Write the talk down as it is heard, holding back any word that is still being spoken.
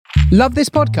Love this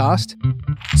podcast?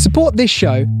 Support this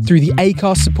show through the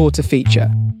Acast supporter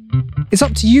feature. It's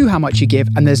up to you how much you give,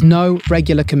 and there's no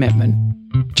regular commitment.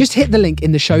 Just hit the link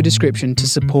in the show description to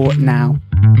support now.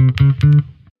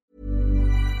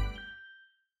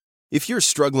 If you're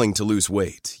struggling to lose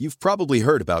weight, you've probably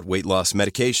heard about weight loss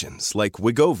medications like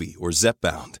Wegovy or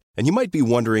Zepbound, and you might be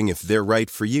wondering if they're right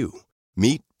for you.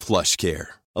 Meet PlushCare,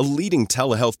 a leading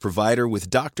telehealth provider with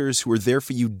doctors who are there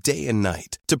for you day and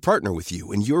night to partner with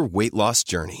you in your weight loss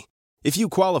journey. If you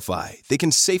qualify, they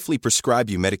can safely prescribe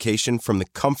you medication from the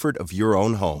comfort of your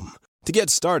own home. To get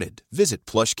started, visit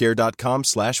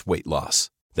plushcare.com/weightloss.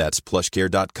 That's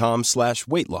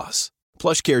plushcare.com/weightloss.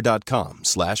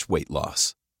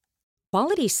 plushcare.com/weightloss.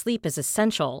 Quality sleep is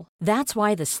essential. That's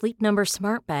why the Sleep Number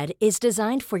Smart Bed is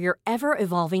designed for your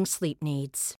ever-evolving sleep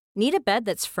needs. Need a bed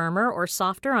that's firmer or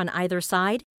softer on either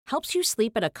side? Helps you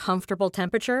sleep at a comfortable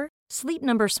temperature? Sleep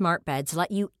Number Smart Beds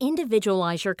let you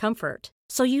individualize your comfort,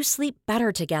 so you sleep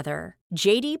better together.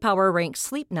 JD Power ranks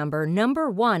Sleep Number number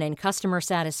 1 in customer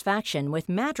satisfaction with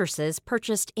mattresses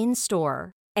purchased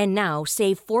in-store. And now,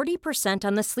 save 40%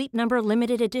 on the Sleep Number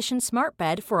Limited Edition Smart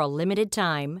Bed for a limited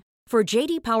time. For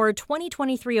JD Power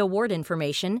 2023 award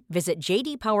information, visit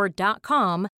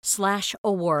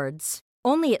jdpower.com/awards.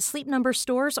 Only at Sleep Number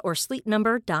stores or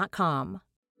sleepnumber.com.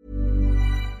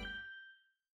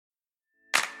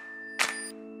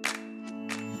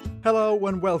 Hello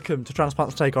and welcome to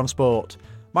Transplant's Take on Sport.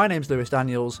 My name's Lewis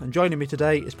Daniels, and joining me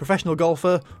today is professional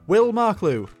golfer Will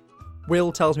Marklew.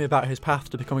 Will tells me about his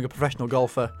path to becoming a professional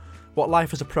golfer, what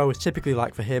life as a pro is typically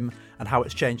like for him, and how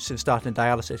it's changed since starting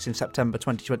dialysis in September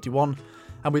 2021,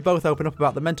 and we both open up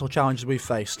about the mental challenges we've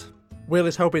faced. Will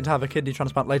is hoping to have a kidney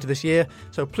transplant later this year,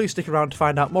 so please stick around to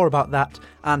find out more about that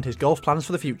and his golf plans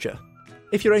for the future.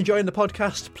 If you're enjoying the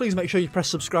podcast, please make sure you press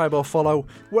subscribe or follow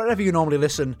wherever you normally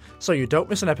listen so you don't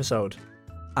miss an episode.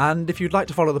 And if you'd like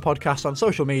to follow the podcast on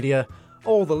social media,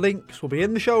 all the links will be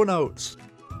in the show notes.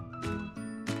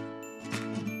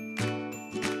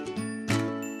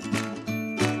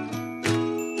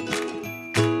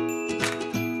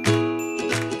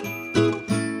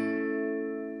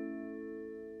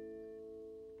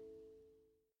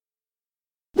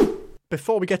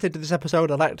 Before we get into this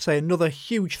episode, I'd like to say another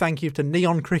huge thank you to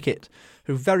Neon Cricket,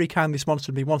 who very kindly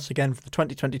sponsored me once again for the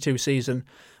 2022 season,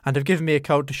 and have given me a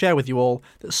code to share with you all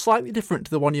that's slightly different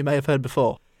to the one you may have heard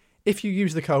before. If you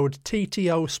use the code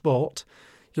TTOSPORT,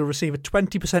 you'll receive a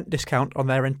 20% discount on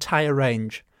their entire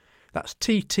range. That's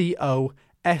TTOSPORT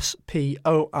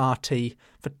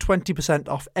for 20%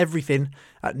 off everything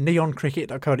at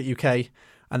neoncricket.co.uk,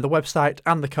 and the website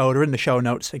and the code are in the show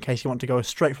notes in case you want to go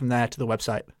straight from there to the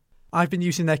website. I've been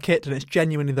using their kit and it's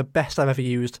genuinely the best I've ever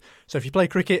used, so if you play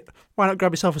cricket, why not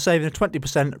grab yourself a saving of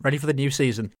 20% ready for the new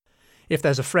season. If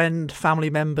there's a friend, family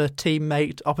member,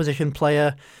 teammate, opposition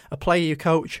player, a player you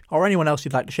coach, or anyone else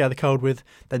you'd like to share the code with,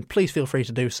 then please feel free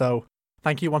to do so.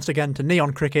 Thank you once again to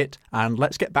Neon Cricket, and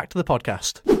let's get back to the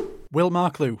podcast. Will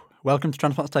Marklew, welcome to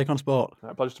Transplant's Take on Sport.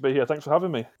 Pleasure to be here. Thanks for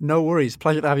having me. No worries.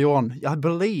 Pleasure to have you on. I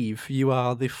believe you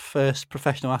are the first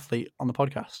professional athlete on the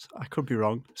podcast. I could be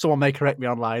wrong. Someone may correct me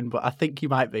online, but I think you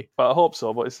might be. But I hope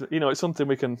so. But it's something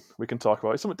we can talk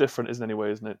about. It's something different, isn't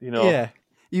it? Yeah.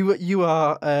 You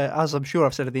are, as I'm sure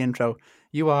I've said in the intro,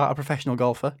 you are a professional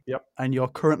golfer. Yep. And you're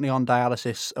currently on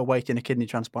dialysis, awaiting a kidney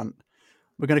transplant.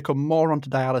 We're going to come more onto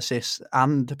dialysis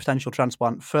and the potential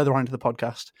transplant further on into the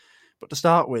podcast. But to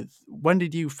start with, when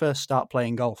did you first start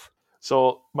playing golf?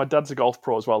 So my dad's a golf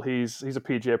pro as well. He's a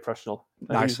PGA professional. And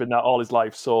Nice. He's been that all his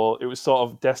life. So it was sort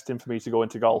of destined for me to go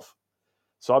into golf.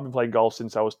 So I've been playing golf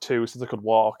since I was 2, since I could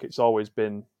walk.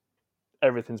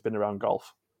 Everything's been around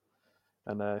golf.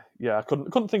 And I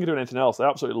couldn't think of doing anything else. I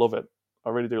absolutely love it. I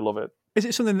really do love it. Is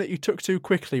it something that you took to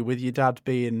quickly with your dad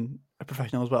being a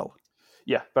professional as well?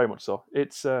 Yeah, very much so.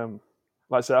 It's like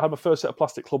I said, I had my first set of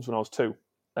plastic clubs when I was 2.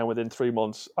 And within 3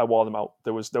 months, I wore them out.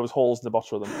 There was holes in the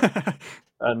bottom of them.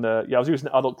 And I was using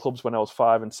adult clubs when I was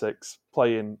 5 and 6,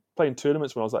 playing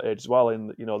tournaments when I was that age as well, in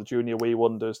the junior Wii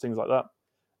Wonders, things like that.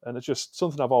 And it's just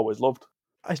something I've always loved.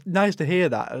 It's nice to hear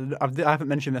that. I haven't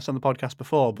mentioned this on the podcast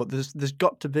before, but there's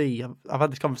got to be. I've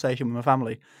had this conversation with my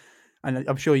family, and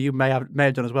I'm sure you may have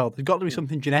done as well. There's got to be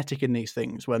something genetic in these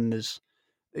things when there's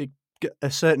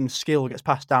a certain skill gets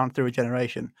passed down through a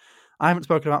generation. I haven't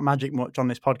spoken about magic much on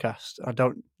this podcast. I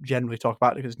don't generally talk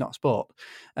about it because it's not a sport.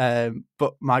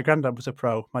 But my granddad was a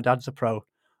pro. My dad's a pro.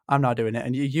 I'm now doing it.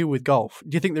 And you with golf,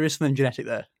 do you think there is something genetic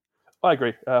there? I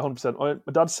agree, 100%. My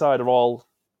dad's side are all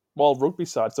rugby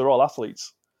sides. They're all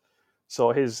athletes.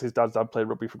 So his dad's dad played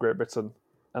rugby for Great Britain.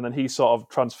 And then he sort of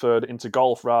transferred into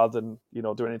golf rather than,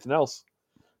 doing anything else.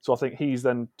 So I think he's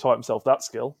then taught himself that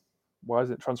skill. why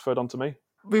isn't it transferred onto me?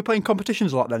 Were you playing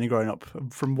competitions a lot then growing up?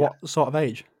 From what sort of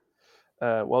age?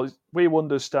 Well, Wee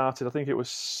Wonders started, I think it was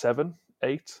 7,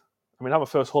 8. I mean, I had my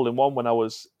first hole-in-one when I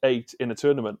was 8 in a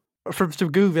tournament. From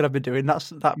some Googling I've been doing,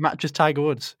 that matches Tiger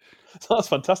Woods. That's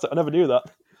fantastic. I never knew that.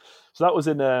 So that was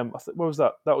in, where was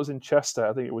that? That was in Chester.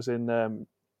 I think it was in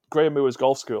Graham Moore's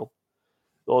golf school.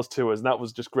 Those tours, and that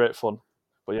was just great fun.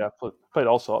 But yeah, played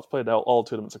all sorts, played all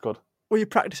tournaments I could. Were you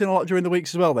practicing a lot during the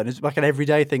weeks as well then? Is it like an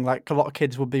everyday thing, like a lot of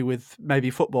kids would be with maybe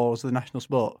football as the national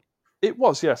sport? It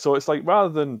was, yeah. So it's like, rather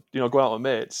than, going out with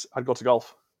mates, I'd go to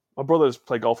golf. My brothers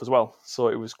play golf as well, so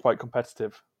it was quite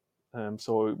competitive.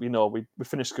 So, we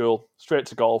finished school, straight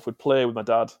to golf, we'd play with my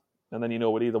dad, and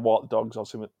then, we'd either walk the dogs or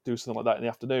do something like that in the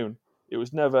afternoon. It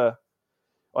was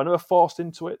I never forced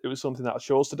into it. It was something that I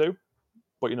chose to do.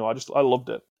 But, I loved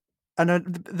it. And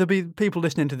there'll be people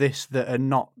listening to this that are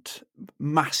not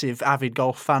massive, avid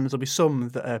golf fans. There'll be some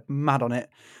that are mad on it.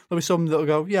 There'll be some that will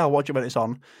go, yeah, I'll watch it when it's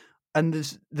on. And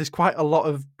there's quite a lot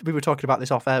of, we were talking about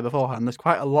this off air beforehand, there's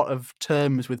quite a lot of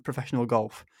terms with professional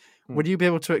golf. Would you be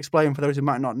able to explain, for those who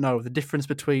might not know, the difference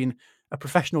between a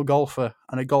professional golfer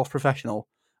and a golf professional,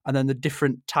 and then the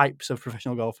different types of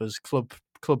professional golfers, club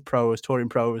pros, touring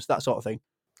pros, that sort of thing?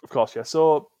 Of course, yeah.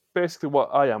 So basically what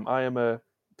I am a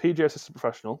PGA assistant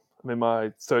professional. I'm in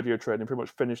my third year of training, pretty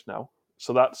much finished now.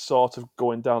 So that's sort of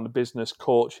going down the business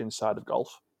coaching side of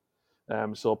golf.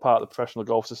 So part of the Professional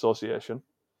Golfers Association.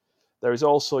 There is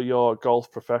also your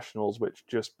golf professionals, which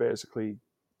just basically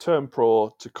turn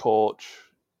pro to coach,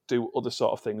 do other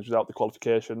sort of things without the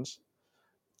qualifications.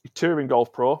 Your touring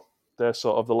golf pro, they're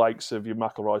sort of the likes of your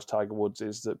McIlroys, Tiger Woods,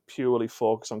 is that purely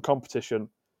focus on competition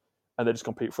and they just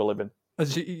compete for a living.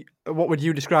 What would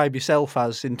you describe yourself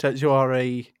as in terms?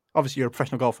 Obviously you're a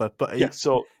professional golfer, but yeah.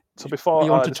 So before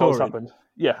this all happened,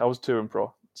 yeah, I was touring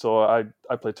pro. So I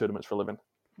played tournaments for a living.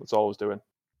 That's all I was doing.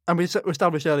 And we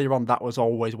established earlier on that was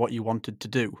always what you wanted to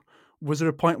do. Was there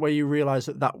a point where you realised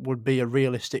that would be a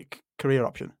realistic career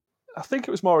option? I think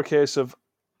it was more a case of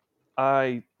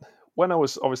I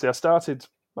started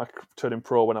my turning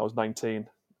pro when I was 19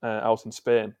 out in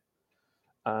Spain,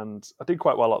 and I did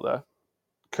quite well out there.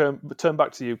 Turned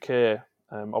back to the UK.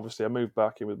 Obviously, I moved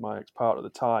back in with my ex-partner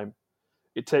at the time.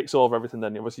 It takes over everything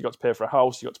then. Obviously, you got to pay for a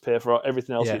house, you got to pay for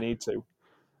everything else you need to.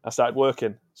 I started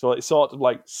working. So it sort of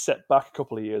like set back a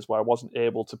couple of years where I wasn't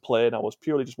able to play and I was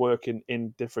purely just working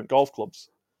in different golf clubs.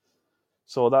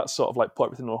 So that sort of like put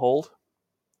everything on hold.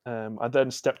 I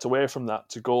then stepped away from that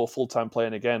to go full-time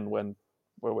playing again when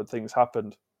things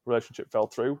happened. Relationship fell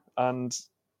through and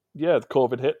the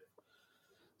COVID hit.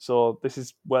 So this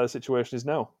is where the situation is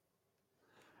now.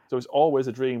 So it's always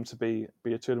a dream to be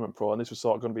a tournament pro, and this was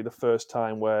sort of going to be the first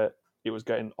time where it was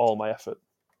getting all my effort.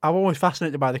 I'm always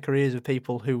fascinated by the careers of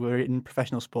people who were in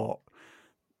professional sport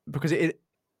because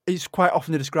it's quite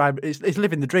often described, it's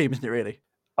living the dream, isn't it, really?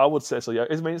 I would say so, yeah.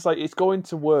 I mean, it's like it's going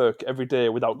to work every day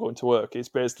without going to work. It's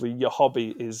basically your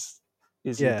hobby is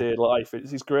your daily life.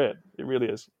 It's great. It really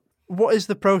is. What is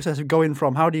the process of going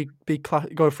from, how do you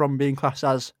go from being classed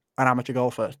as an amateur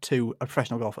golfer to a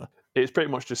professional golfer? It's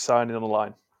pretty much just signing on the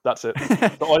line. That's it.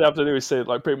 So all you have to do is say,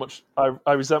 like, pretty much,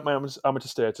 I resent my amateur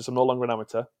status. I'm no longer an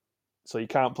amateur. So you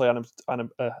can't play amateur. I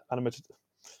can't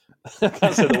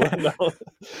say the word now.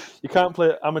 You can't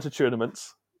play amateur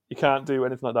tournaments. You can't do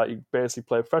anything like that. You basically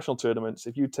play professional tournaments.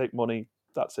 If you take money,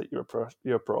 that's it. You're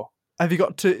a pro. Have you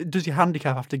got to? Does your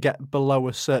handicap have to get below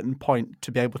a certain point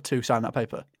to be able to sign that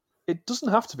paper? It doesn't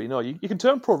have to be. No, you can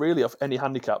turn pro really off any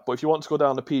handicap. But if you want to go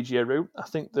down the PGA route, I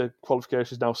think the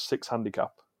qualification is now 6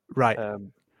 handicap. Right.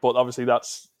 But obviously,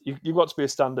 that's you've got to be a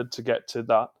standard to get to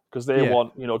that. Because they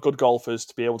want, good golfers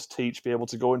to be able to teach, be able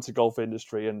to go into the golf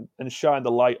industry and shine the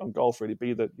light on golf, really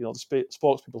be the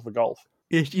spokespeople for golf.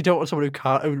 You don't want someone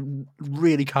who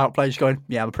really can't play just going,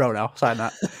 yeah, I'm a pro now, sign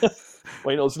that.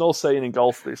 Well, there's an old saying in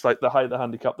golf, it's like the higher the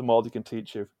handicap, the more they can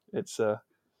teach you. It's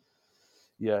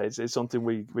something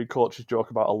we coaches joke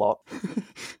about a lot.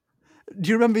 Do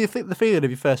you remember the feeling of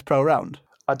your first pro round?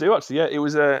 I do actually, yeah. It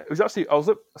was actually, I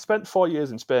spent 4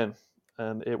 years in Spain.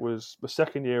 And it was the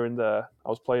second year in there. I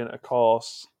was playing at a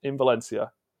course in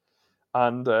Valencia.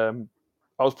 And I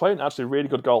was playing actually really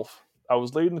good golf. I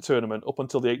was leading the tournament up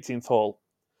until the 18th hole.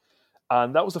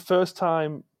 And that was the first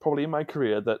time probably in my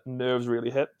career that nerves really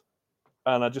hit.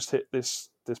 And I just hit this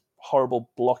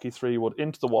horrible blocky 3-wood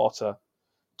into the water,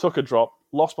 took a drop,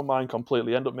 lost my mind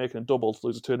completely, ended up making a double to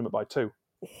lose the tournament by 2.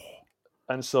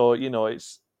 And so,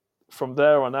 it's from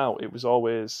there on out, it was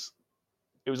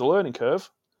a learning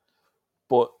curve.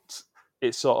 But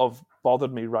it sort of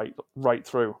bothered me right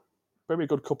through. Maybe a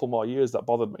good couple more years that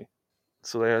bothered me.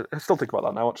 So I still think about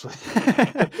that now, actually.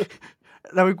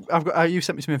 Now you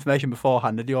sent me some information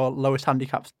beforehand, and your lowest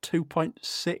handicap's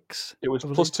 2.6. It was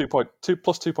plus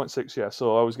 2.6, yeah.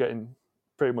 So I was getting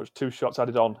pretty much 2 shots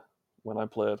added on when I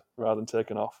played rather than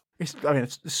taken off. It's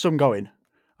some going.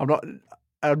 I'm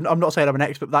not saying I'm an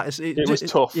expert, but it was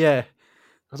tough. Yeah.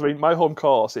 Because I mean, my home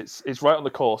course, it's right on the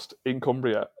coast in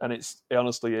Cumbria, and it's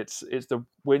the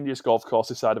windiest golf course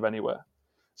this side of anywhere.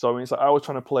 So I mean, it's like I was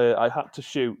trying to play. I had to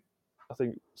shoot. I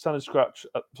think standard scratch.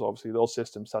 So obviously, those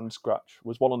systems standard scratch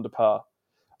was 1 under par.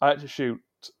 I had to shoot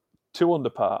 2 under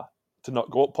par to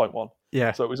not go up 0.1.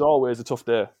 Yeah. So it was always a tough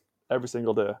day, every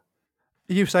single day.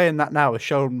 You saying that now has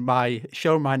shown my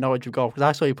knowledge of golf, because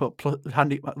I saw you put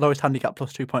lowest handicap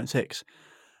plus 2.6,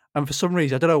 and for some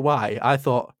reason I don't know why I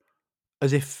thought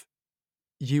as if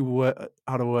you were,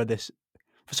 how do I word this?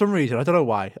 For some reason I don't know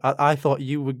why I thought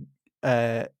you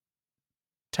were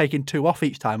taking 2 off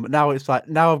each time, but now it's like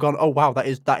I've gone, oh wow, that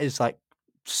is like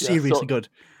seriously good.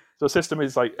 So the system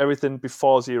is like everything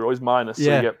before 0 is minus,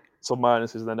 so you get some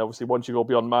minuses, and then obviously once you go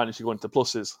beyond minus, you go into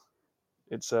pluses.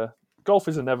 It's golf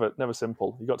is never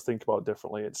simple. You got to think about it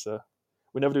differently. It's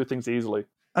we never do things easily.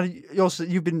 And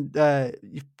you've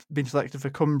been selected for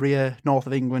Cumbria, north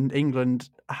of England.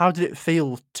 How did it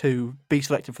feel to be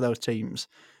selected for those teams?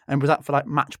 And was that for like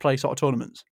match play sort of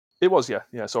tournaments? It was,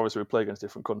 yeah. So obviously we play against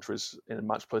different countries in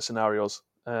match play scenarios.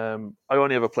 I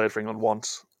only ever played for England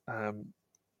once,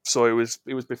 so it was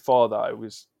before that. It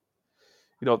was,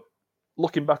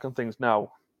 looking back on things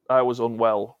now, I was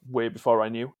unwell way before I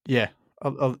knew. Yeah. I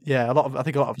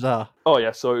think a lot of us are. Oh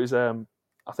yeah, so it was.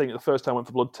 I think the first time I went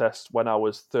for blood test when I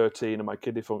was 13, and my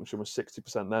kidney function was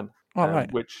 60% then. Oh,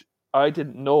 right. Which I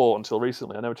didn't know until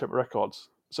recently. I never checked my records,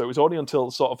 so it was only until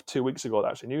sort of 2 weeks ago that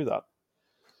I actually knew that.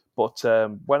 But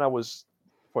when I was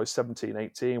probably 17,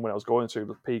 18, when I was going through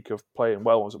the peak of playing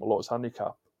well, I was at my lowest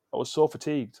handicap. I was so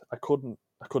fatigued, I couldn't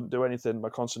do anything. My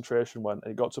concentration went,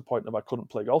 and it got to a point that I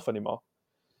couldn't play golf anymore.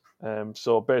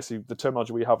 So basically, the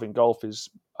terminology we have in golf is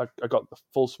I got the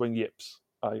full swing yips.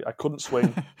 I couldn't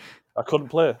swing, I couldn't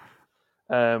play,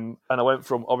 and I went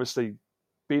from obviously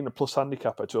being a plus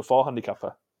handicapper to a 4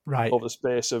 handicapper, right, over the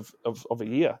space of a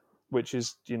year, which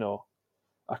is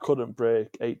I couldn't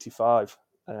break 85.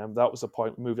 That was the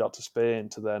point. We moved out to Spain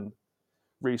to then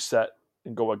reset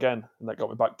and go again, and that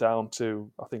got me back down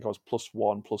to, I think I was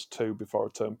 +1, +2 before I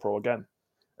turned pro again,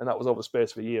 and that was over the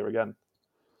space of a year again.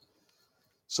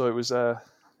 So it was, so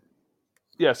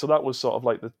that was sort of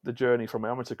like the journey from my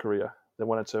amateur career. Then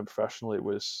when I turned professional, it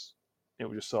was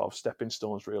just sort of stepping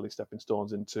stones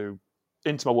into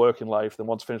my working life. Then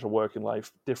once I finished my working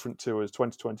life, different tours,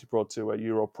 2020 Pro Tour,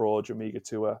 Euro Pro, Jamaica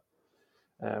Tour.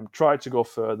 Tried to go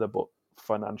further, but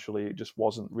financially it just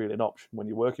wasn't really an option when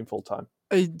you're working full time.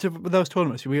 With those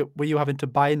tournaments, were you having to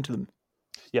buy into them?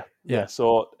 Yeah.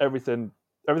 So everything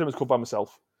was covered by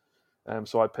myself.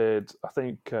 So I paid, I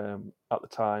think at the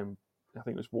time, I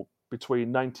think it was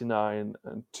between £99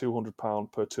 and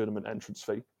 £200 per tournament entrance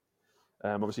fee.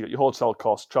 Obviously, you got your hotel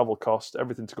cost, travel cost,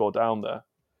 everything to go down there.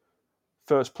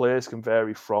 First place can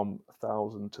vary from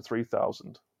 1,000 to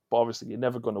 3,000, but obviously you're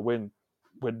never going to win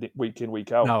week in,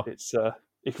 week out. No. It's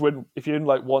if you're in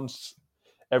like once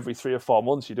every 3 or 4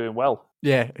 months, you're doing well.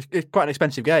 Yeah, it's quite an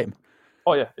expensive game.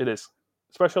 Oh yeah, it is.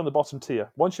 Especially on the bottom tier.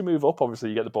 Once you move up, obviously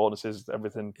you get the bonuses,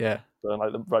 everything. Yeah.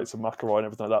 Like the rights of McIlroy and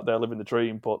everything like that. They're living the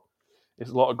dream, but it's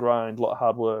a lot of grind, a lot of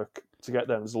hard work to get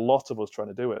there. There's a lot of us trying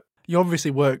to do it. You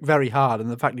obviously work very hard, and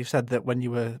the fact you said that when you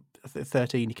were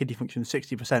 13, your kidney function was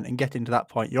 60%, and getting to that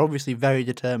point, you're obviously very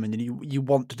determined, and you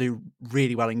want to do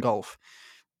really well in golf.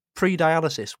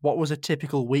 Pre-dialysis, what was a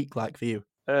typical week like for you?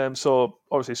 So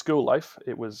obviously school life,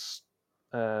 it was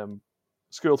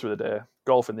school through the day,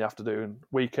 golf in the afternoon.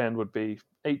 Weekend would be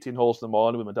 18 holes in the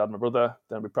morning with my dad and my brother.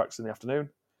 Then we practice in the afternoon.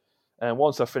 And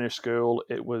once I finished school,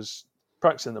 it was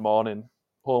practice in the morning,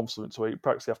 home something to eat,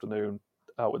 practice in the afternoon,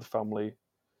 out with the family,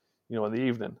 in the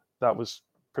evening. That was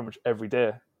pretty much every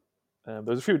day. There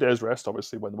was a few days rest,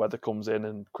 obviously, when the weather comes in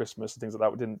and Christmas and things like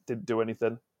that. We didn't do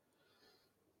anything.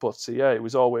 But it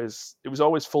was always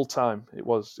full time. It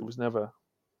was never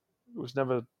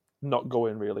not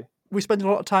going, really. We spent a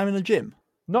lot of time in the gym.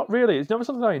 Not really. It's never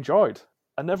something I enjoyed.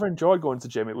 I never enjoyed going to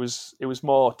the gym. It was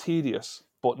more tedious.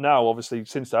 But now, obviously,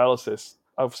 since dialysis,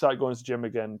 I've started going to the gym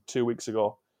again 2 weeks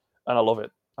ago, and I love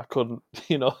it. I couldn't,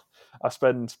 I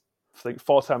spend, I think,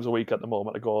 4 times a week at the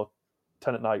moment. I go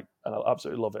 10 at night, and I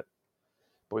absolutely love it.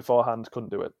 But beforehand, couldn't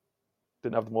do it.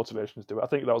 Didn't have the motivation to do it. I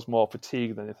think that was more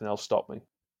fatigue than anything else stopped me.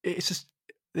 It's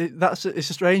a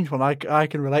strange one. I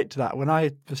can relate to that. When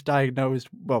I was diagnosed,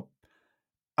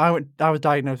 I was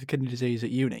diagnosed with kidney disease at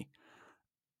uni,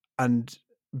 and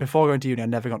before going to uni, I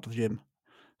never got to the gym.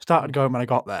 Started going when I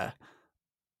got there.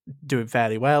 doing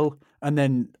fairly well, and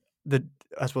then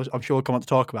I suppose I'm sure we'll come on to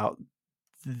talk about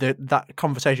that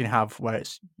conversation you have where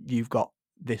it's you've got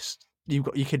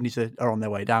your kidneys are on their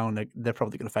way down, they're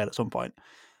probably going to fail at some point,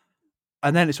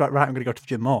 and then it's right, I'm going to go to the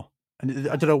gym more, and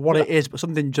I don't know what it is, but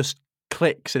something just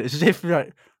clicks, and it's as if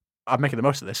right, I'm making the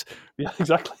most of this. Yeah,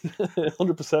 exactly,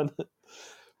 100%.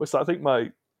 Which I think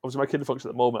my kidney function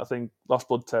at the moment, I think last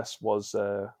blood test was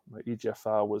my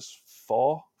EGFR was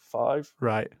 4, 5,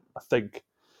 right? I think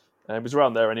it was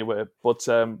around there anyway. But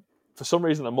for some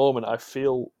reason at the moment, I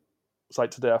feel it's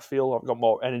like today. I feel I've got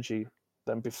more energy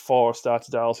than before I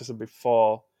started dialysis and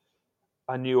before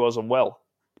I knew I was unwell.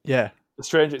 Yeah. As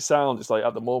strange it sounds, it's like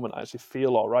at the moment I actually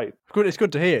feel all right. Good. It's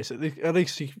good to hear. So at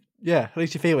least you're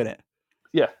feeling it.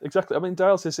 Yeah, exactly. I mean,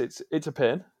 dialysis, it's a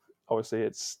pain. Obviously,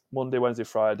 it's Monday, Wednesday,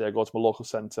 Friday. I go to my local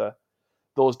centre.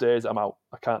 Those days, I'm out.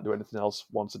 I can't do anything else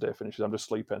once a day finishes. I'm just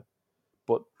sleeping.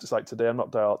 But just like today, I'm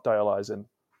not dialysing.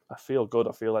 I feel good.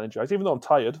 I feel energized. Even though I'm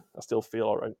tired, I still feel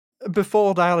all right.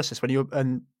 Before dialysis,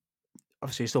 and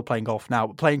obviously you're still playing golf now,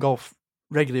 but playing golf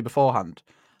regularly beforehand,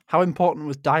 how important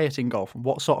was diet in golf? And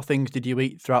what sort of things did you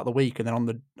eat throughout the week and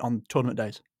then on tournament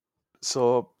days?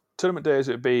 So tournament days,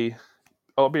 it'd be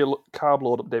a carb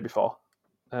load up the day before.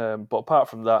 But apart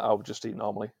from that, I would just eat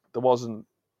normally. I wasn't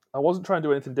trying to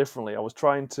do anything differently. I was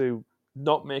trying to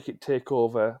not make it take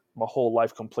over my whole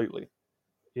life completely.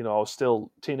 You know, I was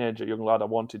still a teenager, young lad. I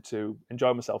wanted to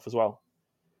enjoy myself as well.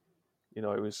 You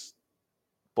know,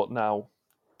 but now,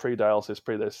 pre-dialysis,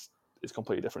 pre-this, it's a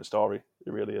completely different story.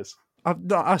 It really is. I've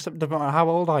not asked, how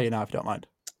old are you now, if you don't mind?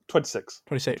 26.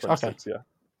 26, 26, okay. Yeah.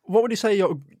 What would you say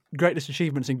your greatest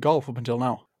achievements in golf up until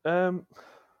now? To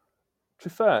be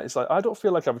fair, it's like I don't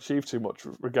feel like I've achieved too much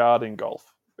regarding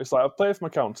golf. It's like I've played for my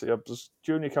county. I was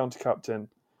junior county captain.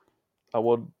 I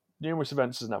won numerous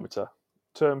events as an amateur.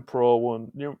 Turned pro.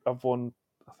 I've won,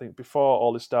 I think, before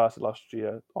all this started last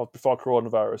year, or before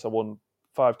coronavirus, I won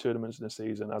 5 tournaments in a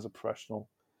season as a professional.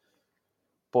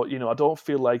 But, you know, I don't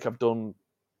feel like I've done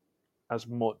as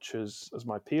much as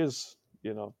my peers,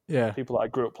 you know, people that I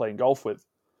grew up playing golf with.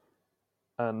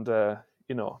 And,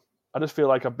 you know, I just feel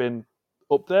like I've been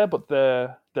up there, but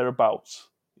thereabouts.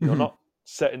 You know, not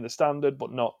setting the standard,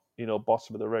 but not, you know,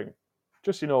 bottom of the ring.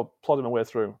 Just, you know, plodding my way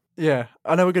through. Yeah,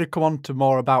 I know we're going to come on to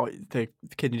more about the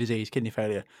kidney disease, kidney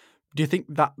failure. Do you think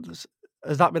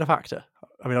has that been a factor?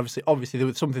 I mean, obviously there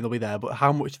was something that'll be there, but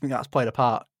how much do you think that's played a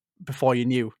part before you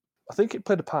knew? I think it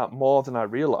played a part more than I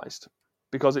realised,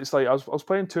 because it's like I was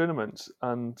playing tournaments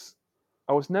and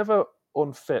I was never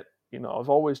unfit. You know, I've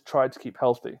always tried to keep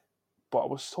healthy, but I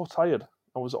was so tired.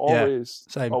 I was always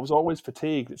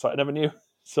fatigued. It's like I never knew.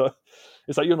 So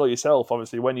it's like, you know yourself,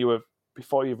 obviously,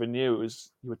 before you even knew,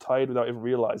 you were tired without even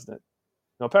realising it.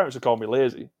 My parents would call me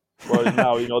lazy, whereas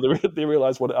now, you know, they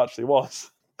realise what it actually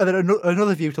was. And then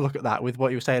another view to look at that with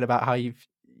what you were saying about how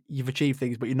you've achieved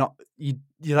things, but you're not you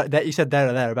like that you said there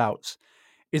or thereabouts.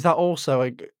 Is that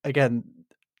also again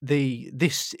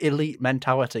this elite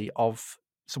mentality of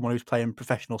someone who's playing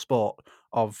professional sport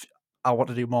of I want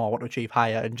to do more, I want to achieve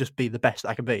higher, and just be the best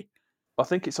I can be? I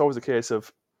think it's always a case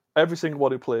of every single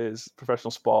one who plays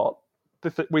professional sport,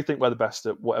 we think we're the best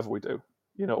at whatever we do.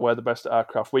 You know, we're the best at our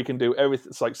craft. We can do everything.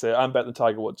 It's like, say, I'm better than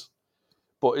Tiger Woods.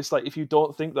 But it's like, if you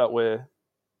don't think that way,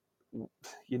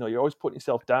 you know, you're always putting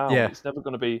yourself down. Yeah. It's never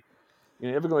going to be,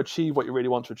 you're never going to achieve what you really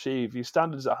want to achieve. Your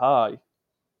standards are high.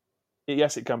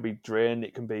 Yes, it can be drained.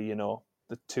 It can be, you know,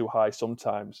 too high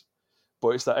sometimes. But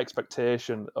it's that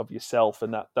expectation of yourself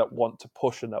and that want to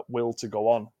push and that will to go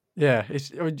on. Yeah,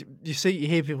 you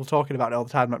hear people talking about it all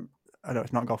the time. I know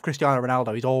it's not golf. Cristiano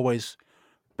Ronaldo, he's always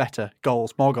better,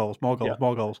 goals, more goals, more goals,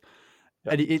 more goals.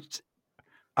 Yeah. And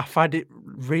I find it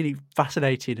really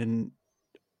fascinating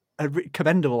and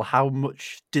commendable how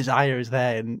much desire is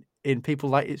there in people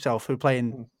like yourself who are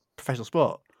playing professional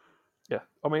sport. Yeah,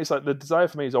 I mean, it's like the desire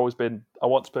for me has always been, I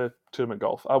want to play tournament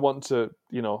golf. I want to,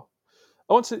 you know,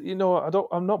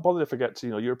 I'm not bothered if I get to,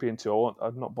 you know, European Tour.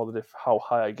 I'm not bothered if how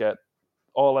high I get.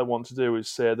 All I want to do is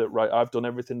say that, right, I've done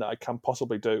everything that I can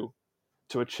possibly do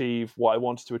to achieve what I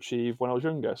wanted to achieve when I was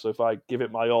younger. So if I give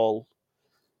it my all,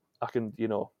 I can, you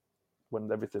know, when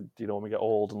we get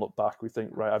old and look back, we think,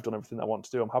 right, I've done everything I want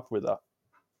to do. I'm happy with that.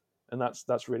 And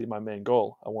that's really my main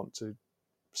goal. I want to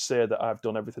say that I've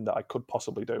done everything that I could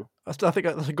possibly do. I think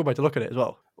that's a good way to look at it as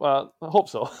well. Well, I hope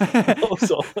so. I hope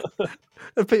so.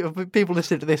 People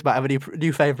listening to this might have a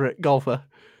new favourite golfer.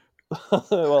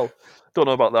 Well, don't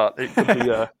know about that. It could be.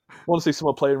 Want to see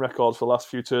someone playing records for the last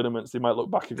few tournaments. They might look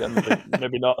back again.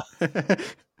 Maybe not.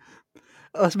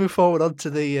 Let's move forward on to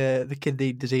the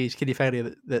kidney disease, kidney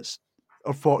failure that's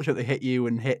unfortunately hit you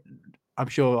and hit, I'm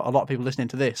sure, a lot of people listening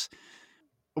to this.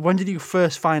 When did you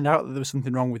first find out that there was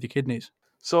something wrong with your kidneys?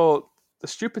 So the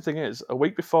stupid thing is, a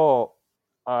week before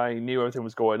I knew everything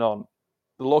was going on,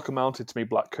 the local mountain to me,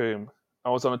 Black Combe, I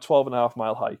was on a 12.5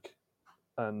 mile hike,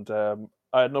 and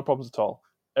I had no problems at all.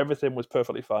 Everything was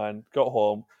perfectly fine. Got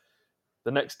home.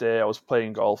 The next day, I was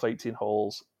playing golf, 18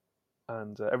 holes,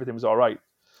 and everything was all right.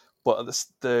 But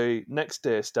the next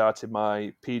day started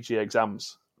my PG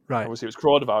exams. Right. Obviously, it was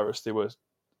coronavirus. There were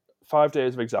 5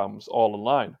 days of exams, all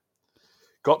online.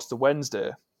 Got to the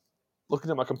Wednesday, looking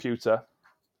at my computer,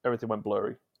 everything went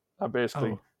blurry. I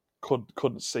basically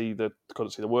couldn't see the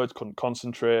words, couldn't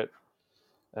concentrate.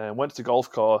 Went to the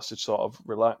golf course to sort of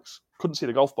relax. Couldn't see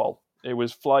the golf ball. It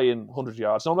was flying 100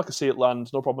 yards. Normally I could see it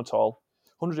land, no problem at all.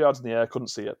 100 yards in the air, couldn't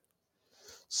see it.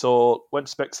 So went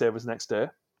to Specsavers the next day.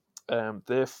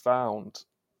 They found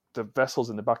the vessels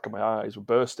in the back of my eyes were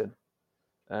bursting.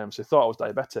 So they thought I was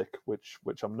diabetic, which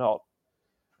I'm not.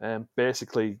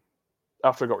 Basically,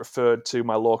 after I got referred to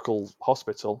my local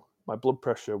hospital, my blood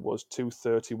pressure was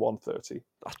 230, 130.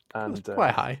 And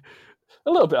quite high.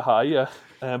 A little bit high, yeah.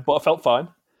 But I felt fine.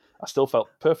 I still felt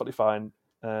perfectly fine.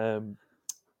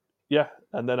 Yeah,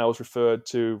 and then I was referred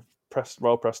to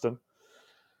Royal Preston.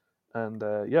 And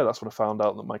that's when I found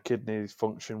out that my kidney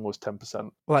function was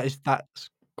 10%. Well, that's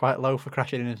quite low for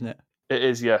crashing in, isn't it? It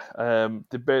is, yeah.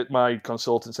 My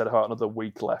consultant said I had another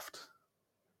week left.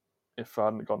 If I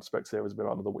hadn't gone to Specsavers, it would have been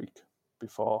another week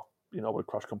before, I would have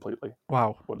crashed completely.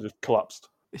 Wow. Would have just collapsed.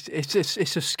 It's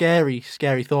a scary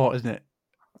thought, isn't it?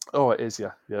 Oh, it is,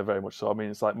 yeah. Yeah, very much so. I mean,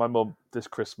 it's like my mum this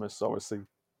Christmas, obviously,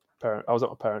 I was at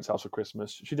my parents' house for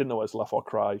Christmas. She didn't know whether to laugh or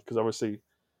cry because obviously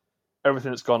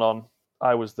everything that's gone on,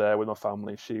 I was there with my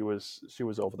family. She was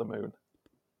over the moon,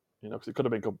 because it could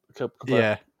have been could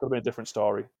have been a different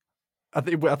story. I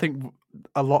think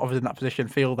a lot of us in that position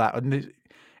feel that, and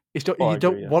you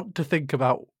don't want to think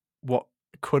about what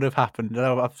could have happened. I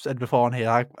know I've said before on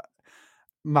here,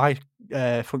 my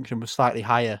function was slightly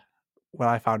higher when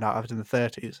I found out I was in the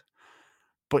 30s.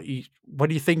 But when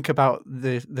you think about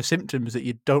the symptoms that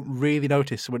you don't really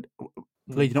notice when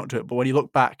leading up to it, but when you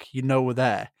look back, were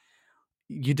there.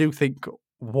 You do think,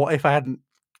 what if I hadn't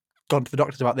gone to the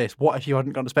doctors about this? What if you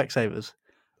hadn't gone to Specsavers?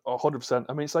 Oh, 100%.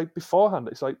 I mean, it's like beforehand.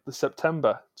 It's like the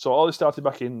September. So all this started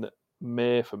back in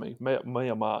May for me, May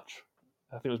or March.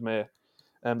 I think it was May.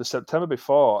 And the September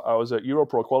before, I was at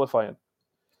Europro qualifying.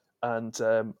 And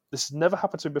this never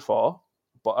happened to me before,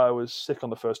 but I was sick on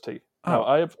the first tee. Oh.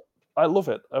 Now, I love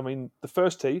it. I mean, the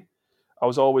first tee, I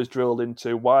was always drilled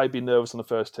into why be nervous on the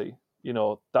first tee.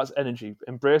 That's energy.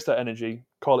 Embrace that energy,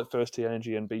 call it first tee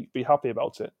energy, and be happy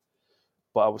about it.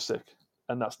 But I was sick,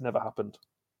 and that's never happened.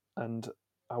 And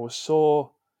I was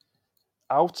so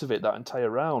out of it that entire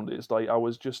round. It's like I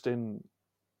was in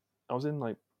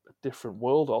like a different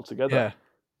world altogether. Yeah.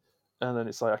 And then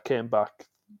it's like I came back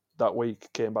that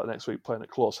week, came back the next week playing at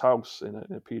Close House in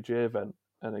a PGA event.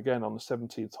 And again, on the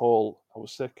 17th hole, I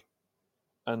was sick.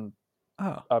 And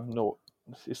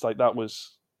it's like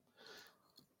that's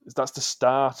the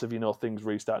start of, things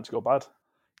really starting to go bad.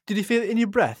 Did you feel it in your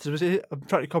breath? I'm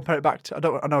trying to compare it back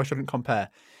to, I know I shouldn't compare,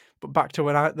 but back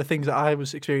to the things that I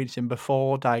was experiencing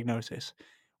before diagnosis.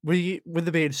 With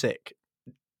the being sick,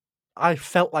 I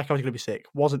felt like I was going to be sick,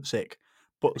 wasn't sick,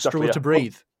 but struggled to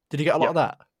breathe. Did you get a lot of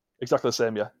that? Exactly the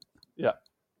same, yeah. Yeah.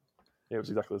 It was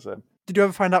exactly the same. Did you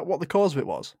ever find out what the cause of it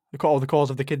was? The cause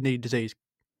of the kidney disease?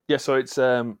 Yeah, so it's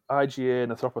IgA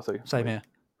nephropathy. Same here.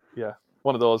 Yeah,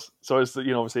 one of those. So it's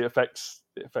obviously it affects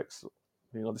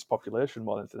this population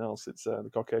more than anything else. It's the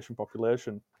Caucasian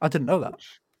population. I didn't know that.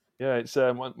 It's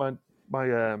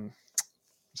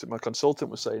my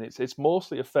consultant was saying it's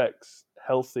mostly affects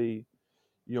healthy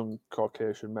young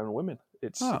Caucasian men and women.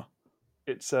 It's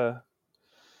a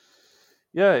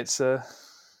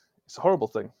horrible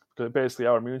thing because basically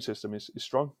our immune system is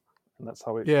strong, and that's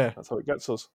how it gets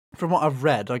us. From what I've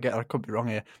read, I could be wrong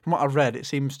here. From what I've read, it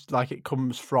seems like it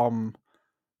comes from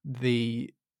I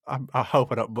hope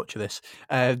I don't butcher this.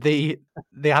 The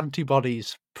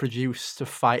antibodies produced to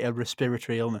fight a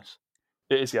respiratory illness.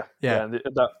 It is, yeah. And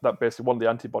that basically one of the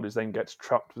antibodies then gets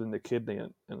trapped within the kidney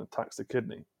and attacks the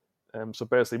kidney. So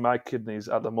basically, my kidneys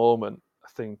at the moment, I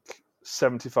think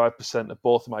 75% of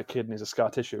both of my kidneys are scar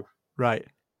tissue. Right.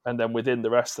 And then within the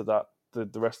rest of that,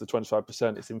 the rest of the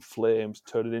 25%, it's inflamed,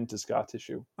 turning into scar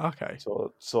tissue. Okay.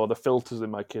 So the filters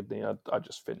in my kidney are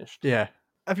just finished. Yeah.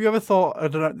 Have you ever thought, I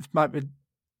don't know, this might be,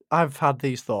 I've had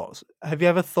these thoughts. Have you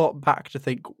ever thought back to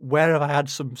think, where have I had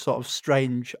some sort of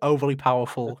strange, overly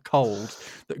powerful cold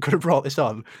that could have brought this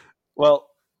on? Well,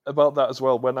 about that as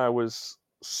well, when I was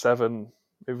 7,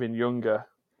 even younger,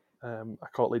 I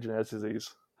caught Legionnaire's disease.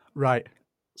 Right.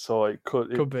 So it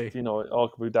Could be. it all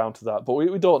could be down to that. But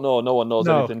we don't know. No one knows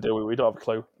No. anything, do we? We don't have a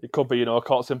clue. It could be,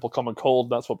 a simple common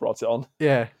cold. That's what brought it on.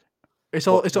 Yeah. It's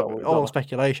But, all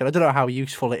speculation. I don't know how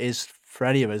useful it is for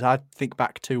any of us. I think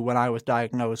back to when I was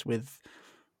diagnosed with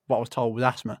what I was told was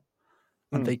asthma.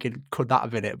 I'm thinking, could that have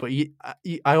been it? But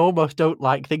I almost don't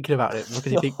like thinking about it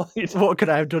because you think, what could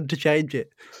I have done to change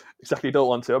it? Exactly, you don't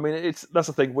want to. I mean, that's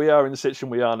the thing. We are in the situation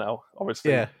we are now.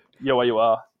 Obviously, Yeah. You're where you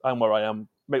are. I'm where I am.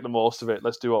 Make the most of it.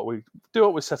 Let's do what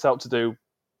we set out to do.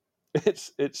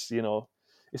 It's it's not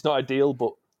ideal,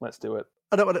 but let's do it.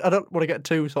 I don't want to get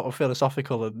too sort of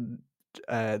philosophical and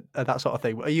that sort of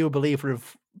thing. But are you a believer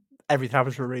of everything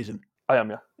happens for a reason? I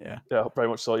am, Yeah. Yeah, very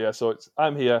much so, yeah. So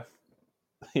I'm here,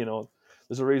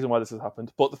 there's a reason why this has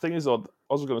happened. But the thing is, though,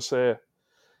 I was going to say,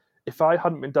 if I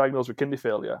hadn't been diagnosed with kidney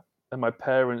failure and my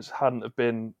parents hadn't have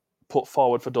been put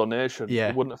forward for donation,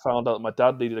 Yeah. we wouldn't have found out that my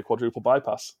dad needed a quadruple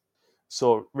bypass.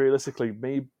 So realistically,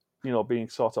 me, being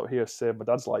sorted out here saved my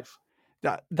dad's life.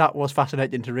 That was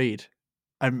fascinating to read.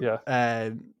 And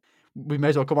we may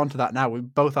as well come on to that now.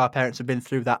 Both our parents have been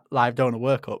through that live donor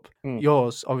workup.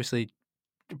 Yours, obviously,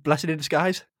 blessing in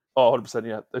disguise. Oh, 100%,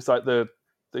 yeah. It's like the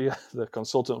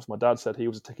consultant for my dad said he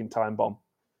was a ticking time bomb.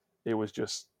 It was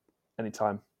just any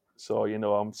time. So,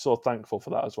 I'm so thankful for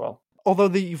that as well. Although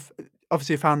you've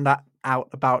obviously found that out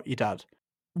about your dad,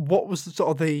 what was the sort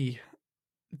of the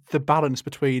balance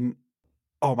between,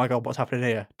 oh my God, what's happening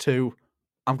here, to,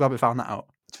 I'm glad we found that out?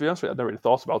 To be honest with you, I've never really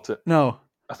thought about it. No.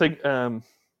 I think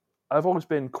I've always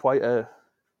been quite I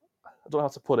don't know how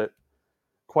to put it,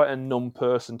 quite a numb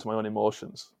person to my own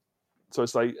emotions. So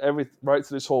it's like right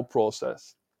through this whole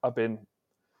process, I've been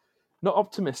not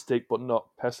optimistic, but not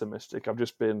pessimistic. I've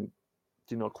just been,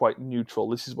 quite neutral.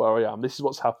 This is where I am. This is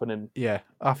what's happening. Yeah,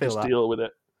 I feel just that. deal with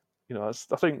it. I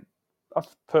think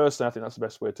that's the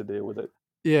best way to deal with it.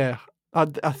 Yeah, I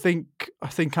think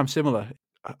I'm similar.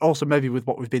 Also, maybe with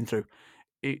what we've been through,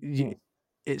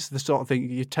 it's the sort of thing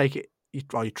you take it, you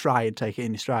try and take it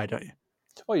in your stride, don't you?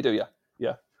 Oh, you do,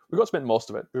 yeah. We've got to spend most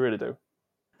of it. We really do.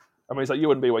 I mean, it's like you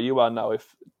wouldn't be where you are now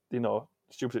if,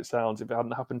 stupid it sounds, if it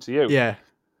hadn't happened to you. Yeah.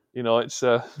 It's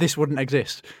this wouldn't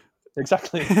exist.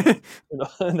 Exactly.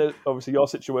 And obviously your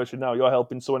situation now, you're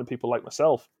helping so many people like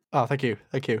myself. Oh, thank you.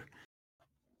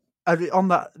 On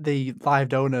the live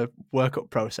donor workup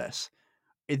process,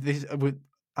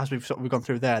 as we've gone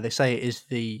through there, they say it is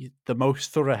the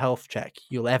most thorough health check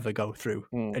you'll ever go through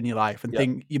in your life,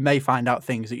 and you may find out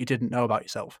things that you didn't know about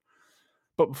yourself.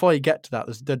 But before you get to that,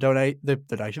 there's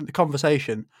the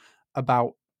conversation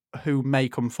about who may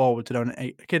come forward to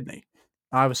donate a kidney.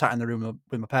 I was sat in the room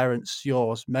with my parents.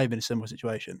 Yours may have been a similar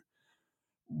situation.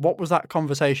 What was that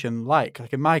conversation like?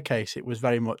 Like in my case, it was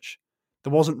very much,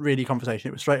 there wasn't really conversation.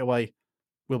 It was straight away,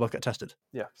 we'll both get tested.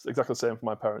 Yeah, it's exactly the same for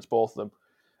my parents, both of them.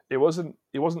 It wasn't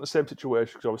the same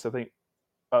situation because obviously I think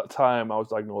at the time I was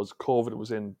diagnosed, COVID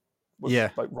was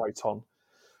like right on.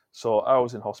 So I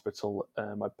was in hospital,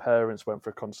 and my parents went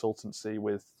for a consultancy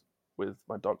with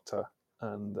my doctor,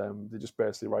 and they just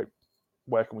basically,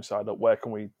 where can we sign up? Where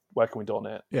can we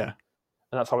donate? Yeah,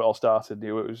 and that's how it all started.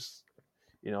 It was,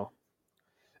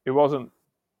 it wasn't,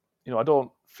 I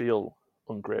don't feel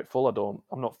ungrateful.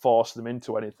 I'm not forcing them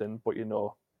into anything, but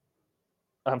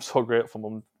I'm so grateful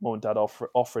mum and dad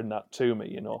offering that to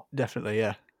me. Definitely,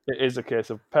 yeah. It is a case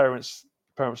of parents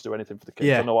do anything for the kids.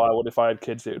 Yeah. I know I would if I had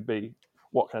kids. It would be,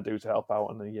 what can I do to help out?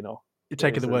 And you're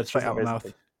taking the words straight out of my mouth.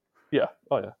 Thing. Yeah.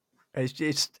 Oh yeah.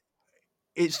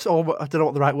 It's all, I don't know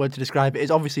what the right word to describe it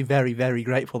is. Obviously, very, very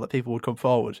grateful that people would come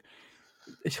forward.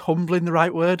 Is humbling the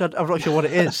right word? I'm not sure what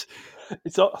it is. I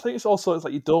think it's also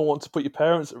like you don't want to put your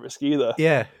parents at risk either.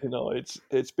 Yeah.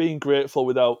 It's being grateful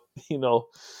without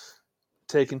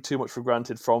taking too much for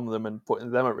granted from them and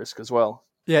putting them at risk as well.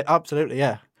 Yeah, absolutely.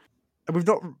 Yeah. And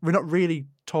we've not really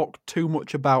talked too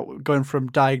much about going from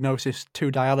diagnosis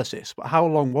to dialysis, but how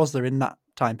long was there in that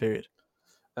time period?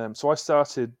 So I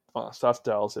started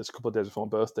dialysis a couple of days before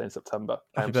my birthday in September.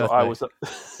 Happy birthday.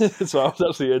 So I was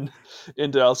actually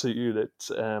in dialysis unit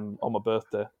on my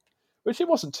birthday, which it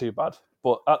wasn't too bad.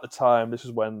 But at the time, this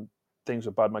was when things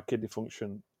were bad. My kidney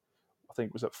function, I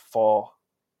think, was at 4.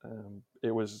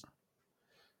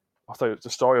 I thought the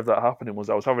story of that happening was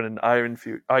I was having an iron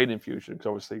infusion because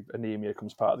obviously anemia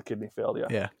comes part of the kidney failure.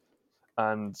 Yeah.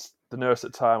 And the nurse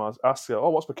at the time, I was asking her, "Oh,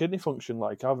 what's my kidney function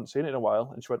like? I haven't seen it in a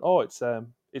while." And she went, "Oh, it's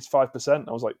 5%."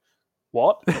 I was like,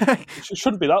 "What? It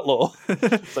shouldn't be that low."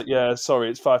 It's like, "Yeah, sorry,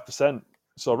 it's 5%."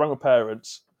 So I rang my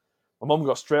parents. My mum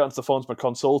got straight onto the phone to my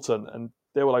consultant, and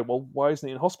they were like, "Well, why isn't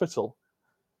he in hospital?"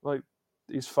 I'm like,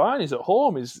 "He's fine. He's at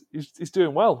home. He's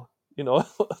doing well."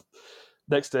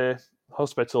 Next day,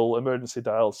 hospital, emergency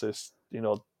dialysis.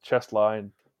 Chest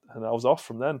line, and I was off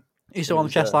from then. Are you still on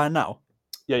the chest line now?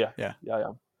 Yeah, Yeah. I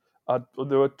am.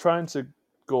 They were trying to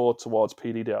go towards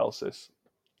PD dialysis,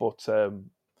 but the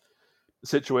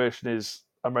situation is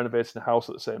I'm renovating the house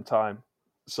at the same time,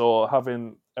 so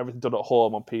having everything done at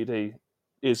home on PD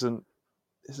isn't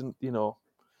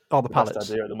All the best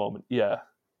pallets. idea at the moment. Yeah.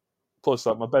 Plus,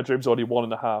 like, my bedroom's only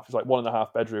 1.5. It's like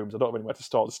 1.5 bedrooms. I don't have anywhere to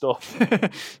store the stuff.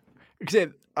 Because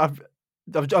I've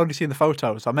only seen the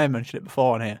photos. I may have mentioned it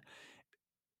before on here.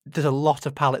 There's a lot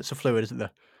of pallets of fluid, isn't there?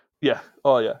 Yeah.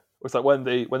 Oh, yeah. It's like when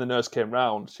the nurse came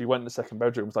round, she went in the second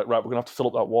bedroom. It's like, right, we're gonna have to fill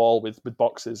up that wall with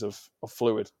boxes of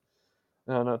fluid.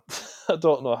 And I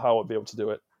don't know how I'd be able to do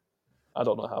it. I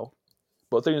don't know how.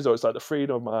 But the thing is, though, it's like the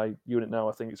freedom of my unit now.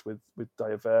 I think it's with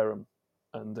Diaverum,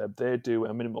 and they do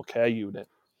a minimal care unit,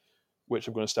 which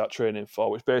I'm going to start training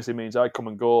for. Which basically means I come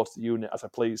and go to the unit as I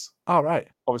please. Oh, right.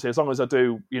 Obviously, as long as I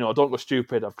do, I don't go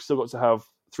stupid. I've still got to have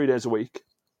 3 days a week.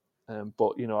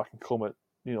 But I can come at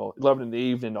 11 in the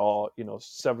evening or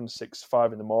 7, 6,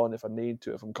 5 in the morning if I need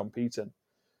to, if I'm competing,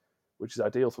 which is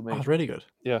ideal for me. That's really good.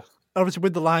 Yeah. Obviously,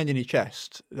 with the line in your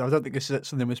chest, I don't think this is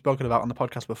something we've spoken about on the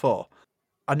podcast before.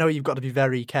 I know you've got to be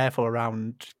very careful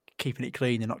around keeping it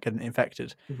clean and not getting it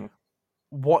infected. Mm-hmm.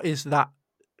 What is that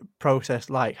process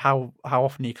like? How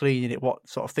often are you cleaning it? What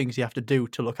sort of things you have to do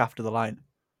to look after the line?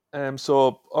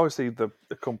 So obviously the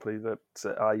company that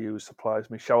I use supplies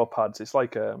me shower pads. It's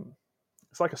like a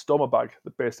stoma bag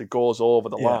that basically goes over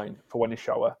the line for when you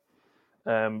shower.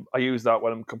 I use that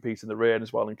when I'm competing in the rain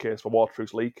as well, in case my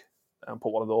waterproofs leak, and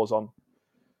put one of those on.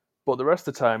 But the rest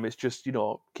of the time, it's just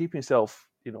keeping yourself,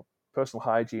 personal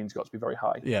hygiene's got to be very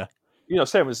high. Yeah.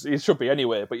 Same as it should be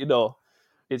anyway. But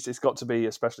it's got to be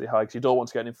especially high because you don't want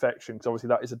to get an infection, because obviously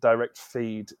that is a direct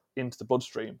feed into the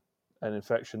bloodstream. An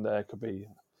infection there could be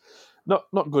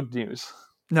not good news.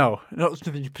 No, not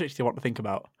something you particularly want to think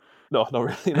about. No, not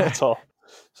really, not at all.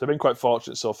 So I've been quite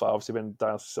fortunate so far. Obviously, been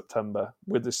down to September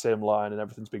with the same line, and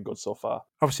everything's been good so far.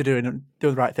 Obviously, doing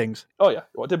the right things. Oh yeah,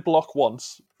 well, I did block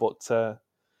once, but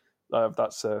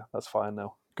that's fine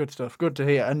now. Good stuff. Good to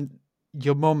hear. And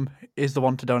your mum is the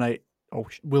one to donate, or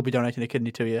will be donating a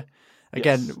kidney to you.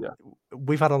 Again, Yes, yeah.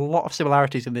 We've had a lot of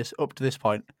similarities in this up to this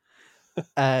point.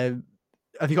 Have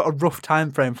you got a rough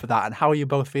time frame for that, and how are you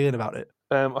both feeling about it?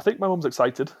 I think my mum's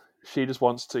excited. She just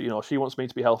wants to, she wants me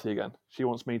to be healthy again. She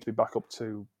wants me to be back up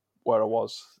to where I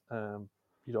was. I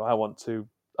want to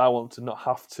not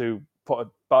have to put a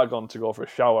bag on to go for a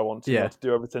shower. I want to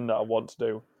do everything that I want to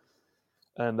do.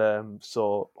 And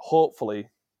so hopefully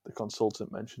the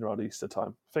consultant mentioned around Easter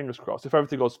time. Fingers crossed, if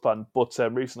everything goes to plan. But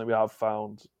recently we have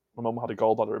found my mum had a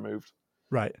gallbladder removed.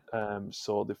 Right.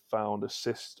 So they found a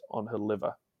cyst on her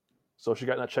liver. So she's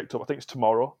getting that checked up. I think it's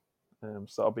tomorrow.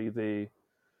 So that'll be the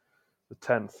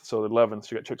 10th. So the 11th,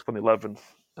 she get checked up on the 11th,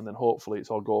 and then hopefully it's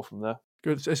all go from there.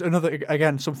 Good. So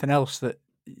it's something else that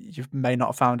you may not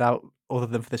have found out other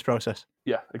than for this process.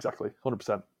 Yeah, exactly.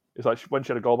 100%. It's like when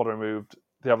she had a gallbladder removed,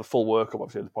 they have a full workup,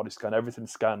 obviously, the body scan,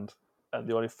 everything's scanned, and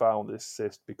they only found this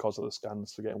cyst because of the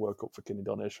scans for getting workup for kidney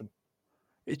donation.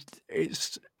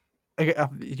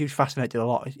 You're fascinated a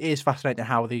lot. It is fascinating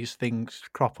how these things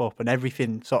crop up and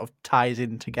everything sort of ties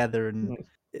in together and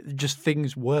just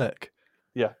things work.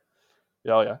 Yeah.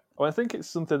 Yeah, yeah. Well, I think it's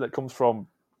something that comes from,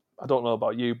 I don't know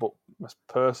about you, but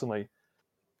personally,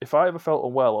 if I ever felt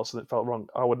unwell or something felt wrong,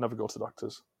 I would never go to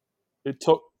doctors. It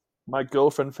took, my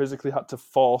girlfriend physically had to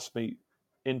force me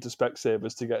into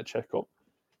Specsavers to get a checkup,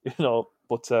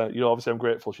 but obviously I'm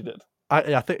grateful she did.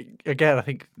 I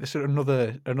think this is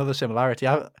another similarity.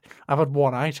 I've had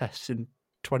one eye test in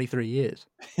 23 years.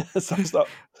 that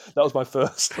was my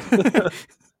first.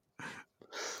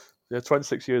 Yeah,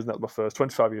 26 years and that was my first.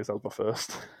 25 years, that was my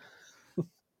first.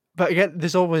 But again,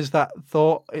 there's always that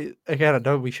thought. Again, I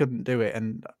know we shouldn't do it,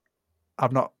 and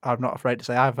I'm not afraid to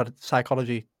say I've had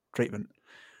psychology treatment,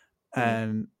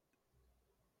 and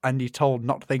you're told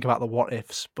not to think about the what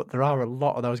ifs, but there are a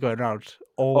lot of those going around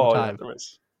all the time. Yeah, there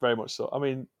is. Very much so. I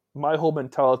mean, my whole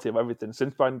mentality of everything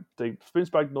since being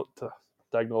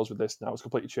diagnosed with this now has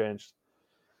completely changed.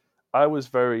 I was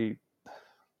very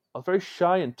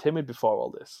shy and timid before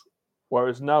all this,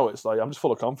 whereas now it's like I'm just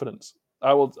full of confidence.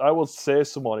 I will say to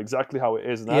someone exactly how it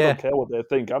is, and I don't care what they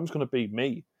think. I'm just going to be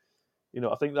me.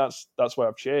 I think that's where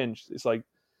I've changed. It's like,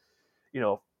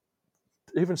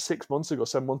 even 6 months ago,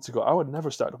 7 months ago, I would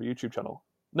never start up a YouTube channel.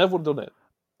 Never would have done it.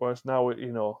 Whereas now,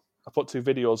 I put 2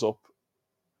 videos up,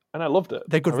 and I loved it.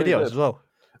 They're good videos as well.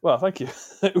 Well, thank you.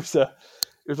 It was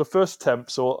a first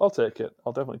attempt, so I'll take it.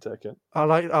 I'll definitely take it. I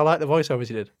like the voiceovers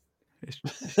you did.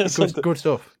 It's good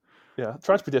stuff. Yeah,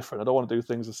 try to be different. I don't want to do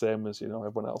things the same as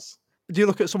everyone else. Do you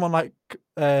look at someone like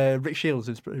Rick Shields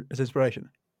as inspiration?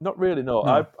 Not really, no.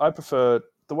 No. I prefer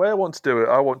the way I want to do it.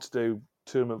 I want to do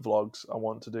tournament vlogs. I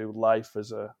want to do life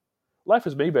as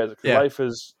me, basically. Yeah. Life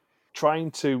as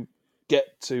trying to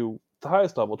get to the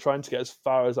highest level, trying to get as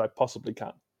far as I possibly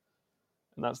can.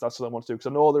 And that's what I want to do, because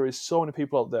I know there is so many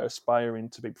people out there aspiring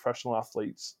to be professional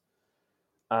athletes.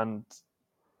 And,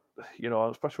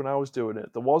 especially when I was doing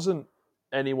it, there wasn't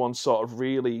anyone sort of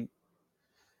really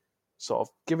sort of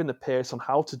giving the pace on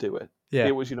how to do it. Yeah.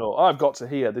 It was, I've got to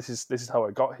here. This is how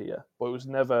I got here. But it was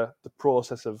never the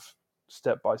process of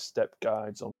step-by-step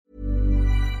guides on.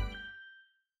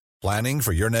 Planning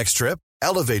for your next trip?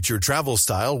 Elevate your travel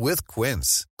style with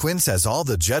Quince. Quince has all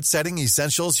the jet-setting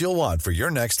essentials you'll want for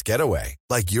your next getaway,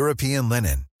 like European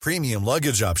linen, premium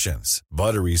luggage options,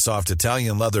 buttery soft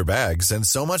Italian leather bags, and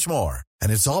so much more.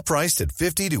 And it's all priced at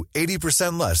 50 to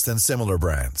 80% less than similar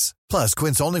brands. Plus,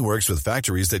 Quince only works with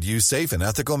factories that use safe and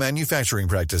ethical manufacturing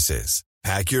practices.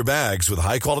 Pack your bags with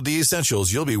high-quality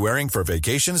essentials you'll be wearing for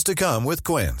vacations to come with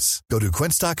Quince. Go to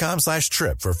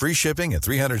quince.com/trip for free shipping and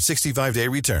 365-day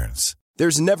returns.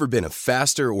 There's never been a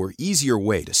faster or easier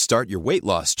way to start your weight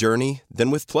loss journey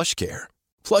than with PlushCare.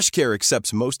 PlushCare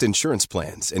accepts most insurance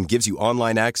plans and gives you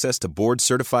online access to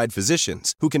board-certified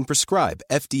physicians who can prescribe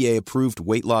FDA-approved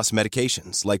weight loss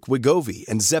medications like Wegovy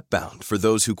and Zepbound for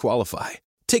those who qualify.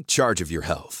 Take charge of your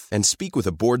health and speak with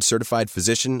a board-certified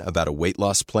physician about a weight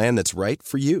loss plan that's right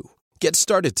for you. Get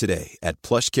started today at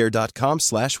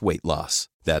plushcare.com/weight loss.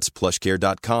 That's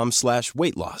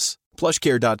plushcare.com/weight loss.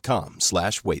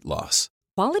 plushcare.com/weight loss.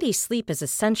 Quality sleep is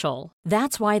essential.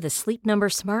 That's why the Sleep Number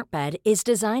Smart Bed is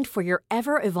designed for your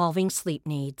ever-evolving sleep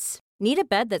needs. Need a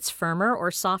bed that's firmer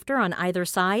or softer on either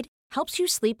side? Helps you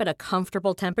sleep at a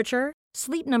comfortable temperature?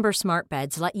 Sleep Number Smart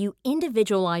Beds let you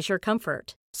individualize your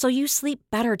comfort, so you sleep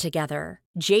better together.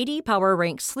 J.D. Power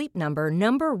ranks Sleep Number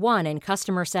number 1 in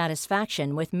customer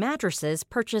satisfaction with mattresses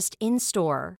purchased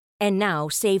in-store. And now,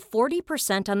 save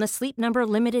 40% on the Sleep Number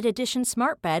Limited Edition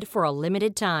Smart Bed for a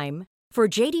limited time. For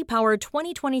J.D. Power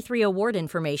 2023 award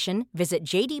information, visit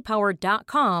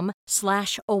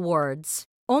jdpower.com/awards.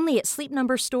 Only at Sleep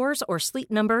Number stores or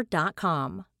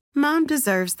sleepnumber.com. Mom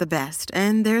deserves the best,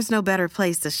 and there's no better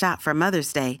place to shop for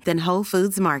Mother's Day than Whole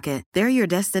Foods Market. They're your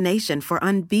destination for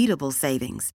unbeatable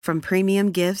savings, from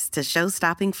premium gifts to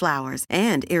show-stopping flowers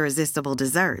and irresistible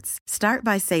desserts. Start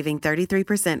by saving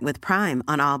 33% with Prime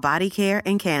on all body care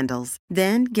and candles.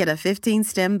 Then get a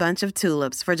 15-stem bunch of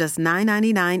tulips for just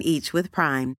 $9.99 each with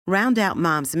Prime. Round out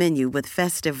Mom's menu with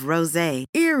festive rosé,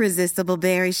 irresistible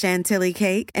berry chantilly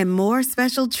cake, and more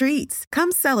special treats.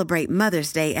 Come celebrate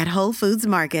Mother's Day at Whole Foods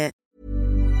Market.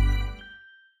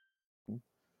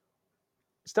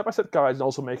 Step-by-step guides and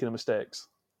also making the mistakes,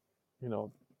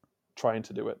 trying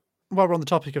to do it. While we're on the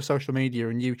topic of social media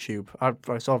and YouTube, I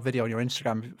saw a video on your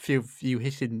Instagram, a few of you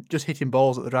hitting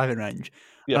balls at the driving range.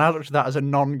 Yeah. And I looked at that as a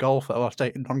non-golfer. I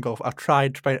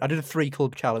tried, I did a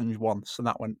 3-club challenge once, and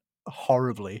that went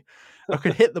horribly. I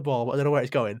could hit the ball, but I don't know where it's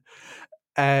going.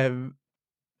 And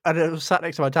I was sat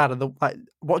next to my dad, and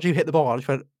what do you hit the ball? I just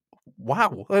went,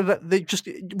 wow. They just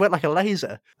went like a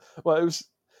laser. Well,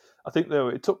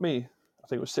 it took me,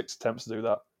 it was 6 attempts to do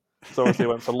that. So obviously I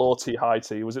went for low tee, high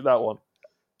tee. Was it that one?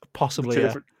 Possibly,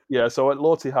 yeah. Yeah, so at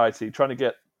low tee, high tee, trying to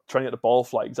get the ball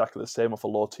flight exactly the same off a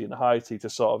low tee and a high tee to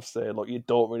sort of say, look, you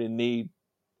don't really need,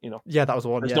 Yeah, that was the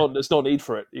one, there's no need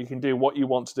for it. You can do what you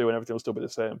want to do and everything will still be the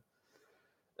same.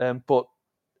 But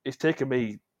it's taken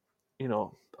me,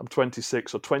 I'm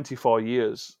 26 or 24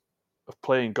 years of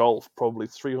playing golf, probably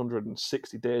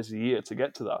 360 days a year to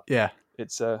get to that. Yeah.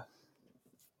 It's been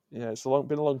a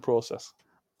long process.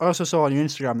 I also saw on your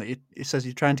Instagram that it says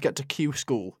you're trying to get to Q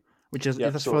School, which is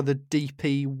for the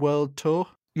DP World Tour.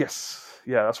 Yes,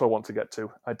 yeah, that's what I want to get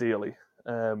to. Ideally,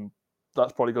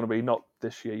 that's probably going to be not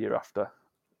this year after.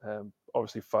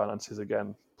 Obviously, finances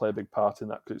again play a big part in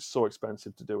that because it's so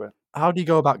expensive to do it. How do you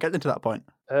go about getting to that point?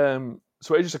 So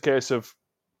it's just a case of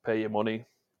pay your money.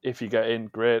 If you get in,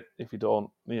 great. If you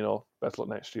don't, better luck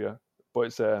next year. But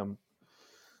it's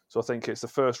so I think it's the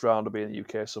first round will be in the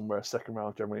UK somewhere, second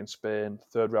round generally in Spain,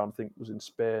 third round I think was in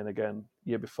Spain again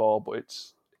year before, but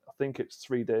I think it's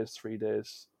 3 days,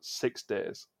 6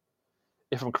 days.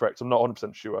 If I'm correct, I'm not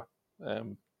 100% sure.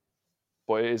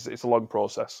 But it's a long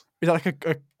process. Is that like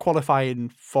a qualifying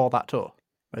for that tour?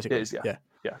 It is, yeah.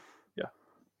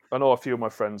 I know a few of my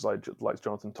friends like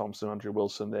Jonathan Thompson, Andrew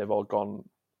Wilson, they've all gone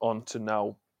on to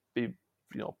now be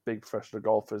big professional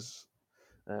golfers.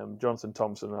 Jonathan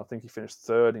Thompson, I think he finished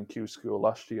 3rd in Q School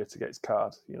last year to get his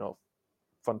card.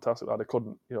 Fantastic. I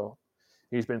couldn't,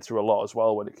 he's been through a lot as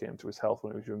well when it came to his health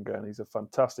when he was younger, and he's a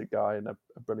fantastic guy and a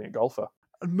brilliant golfer.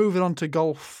 And moving on to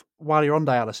golf while you're on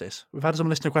dialysis, we've had some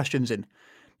listener questions in.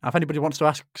 If anybody wants to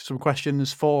ask some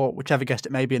questions for whichever guest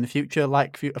it may be in the future,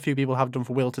 like a few people have done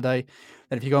for Will today,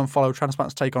 then if you go and follow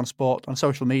Transplants Take on Sport on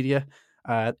social media,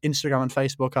 Instagram and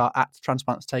Facebook are at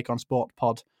Transplants Take on Sport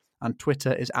Pod, and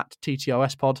Twitter is at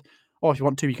TTOS Pod. Or if you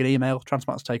want to, you can email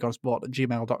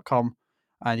transplantstakeonsport@gmail.com,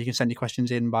 and you can send your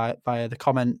questions in via the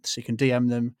comments. You can DM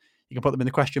them. You can put them in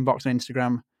the question box on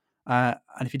Instagram. And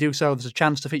if you do so, there's a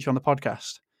chance to feature on the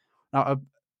podcast. Now,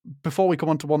 before we come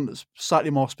on to one that's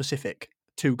slightly more specific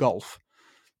to golf,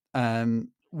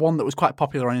 one that was quite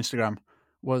popular on Instagram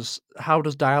was, how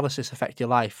does dialysis affect your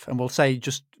life? And we'll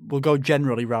go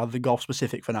generally rather than golf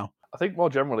specific for now. I think more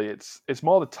generally, it's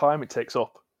more the time it takes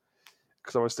up,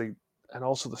 because obviously, and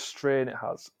also the strain it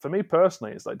has. For me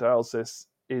personally, it's like dialysis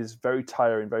is very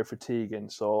tiring, very fatiguing.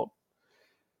 So,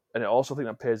 and I also think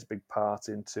that plays a big part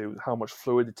into how much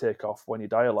fluid you take off when you're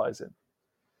dialysing.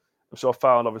 So I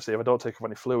found, obviously, if I don't take off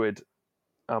any fluid,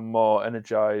 I'm more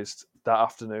energized that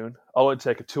afternoon. I'll only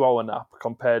take a 2-hour nap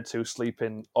compared to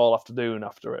sleeping all afternoon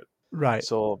after it. Right.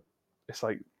 So it's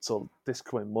like, this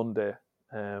coming Monday,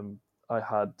 I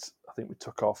think we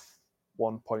took off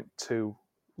 1.2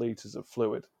 litres of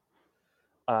fluid.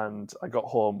 And I got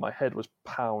home, my head was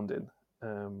pounding.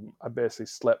 I basically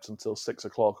slept until 6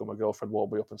 o'clock, and my girlfriend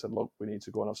woke me up and said, look, we need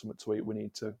to go and have something to eat. We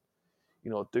need to,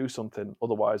 do something.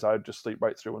 Otherwise, I'd just sleep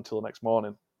right through until the next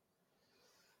morning.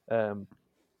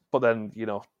 But then,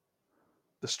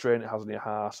 the strain it has on your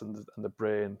heart and the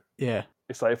brain. Yeah.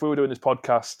 It's like, if we were doing this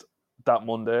podcast that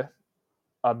Monday,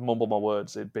 I'd mumble my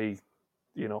words. It'd be,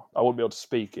 I wouldn't be able to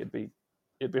speak. It'd be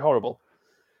horrible.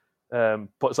 But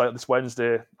it's like this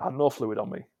Wednesday, I had no fluid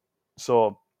on me.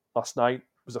 So last night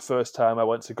was the first time I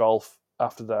went to golf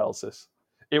after dialysis.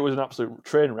 It was an absolute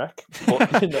train wreck,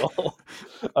 but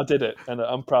I did it, and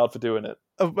I'm proud for doing it.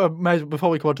 Before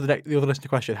we come on to the other listener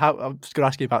question, I'm just going to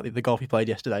ask you about the golf you played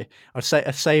yesterday. I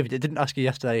saved it. Didn't ask you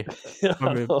yesterday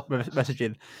when we were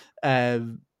messaging.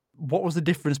 What was the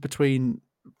difference between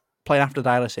playing after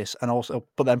dialysis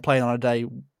but then playing on a day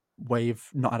where you've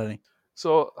not had any?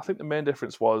 So I think the main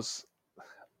difference was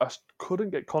I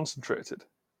couldn't get concentrated.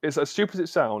 It's as stupid as it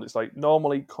sounds. It's like,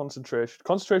 normally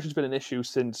concentration's been an issue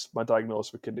since my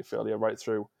diagnosis with kidney failure, right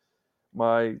through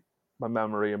my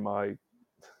memory and my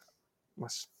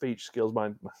speech skills,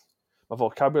 my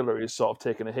vocabulary is sort of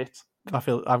taking a hit. I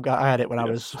had it when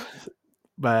I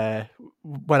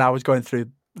was going through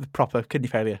the proper kidney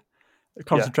failure.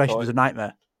 Concentration was a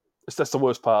nightmare. That's the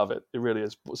worst part of it. It really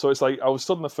is. So it's like, I was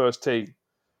stood on the first tee,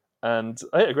 and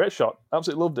I hit a great shot.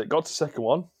 Absolutely loved it. Got to second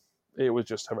one. It was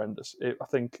just horrendous. It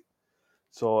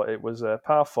was a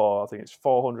par 4. I think it's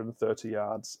 430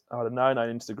 yards. I had a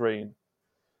 9-9 into the green.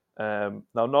 Now,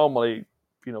 normally,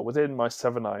 within my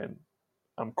 7-iron,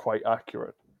 I'm quite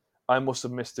accurate. I must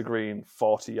have missed the green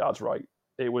 40 yards right.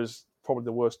 It was probably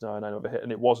the worst 9-9 I've ever hit,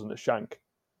 and it wasn't a shank.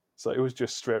 So it was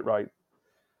just straight right.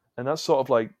 And that's sort of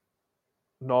like,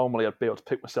 normally I'd be able to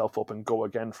pick myself up and go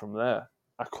again from there.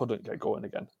 I couldn't get going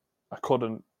again. I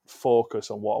couldn't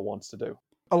focus on what I wanted to do.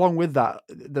 Along with that,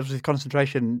 the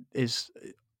concentration is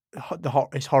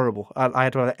horrible. I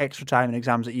had to have extra time in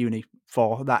exams at uni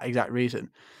for that exact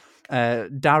reason.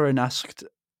 Darren asked,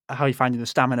 how are you finding the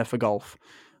stamina for golf?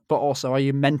 But also, are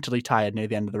you mentally tired near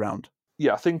the end of the round?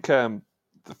 Yeah, I think the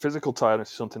physical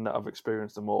tiredness is something that I've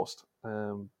experienced the most.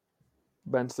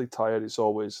 Mentally tired, that's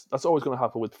always going to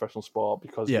happen with professional sport,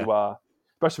 because you are,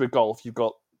 especially with golf, you've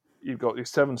got your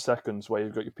 7 seconds where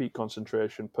you've got your peak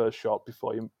concentration per shot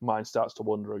before your mind starts to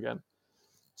wander again.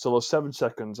 So those 7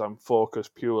 seconds, I'm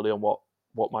focused purely on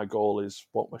what my goal is,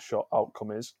 what my shot outcome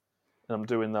is. And I'm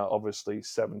doing that obviously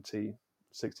 70,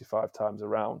 65 times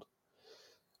around.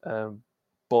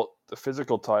 But the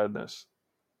physical tiredness,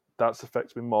 that's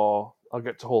affects me more. I'll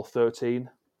get to hole 13.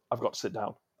 I've got to sit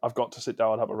down. I've got to sit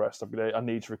down and have a rest. I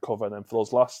need to recover. And then for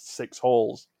those last 6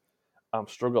 holes, I'm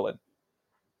struggling.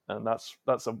 And that's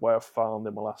where I've found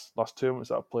in my last tournaments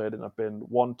that I've played in. I've been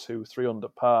 1, 2, 3 under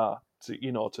par to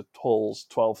holes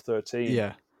 12, 13.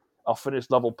 Yeah. I'll finish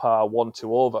level par 1,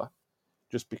 2 over,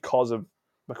 just because of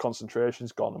my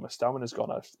concentration's gone and my stamina's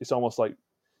gone. It's almost like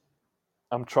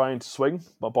I'm trying to swing,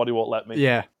 my body won't let me.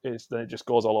 Yeah. Then it just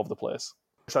goes all over the place.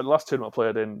 So the last tournament I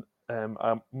played in,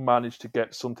 I managed to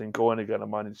get something going again. I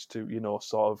managed to,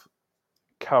 sort of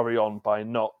carry on by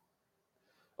not,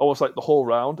 almost like the whole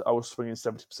round, I was swinging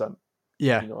 70%.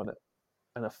 Yeah.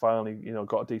 And I finally,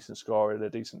 got a decent score and a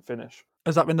decent finish.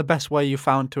 Has that been the best way you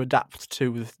found to adapt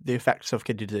to the effects of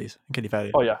kidney disease and kidney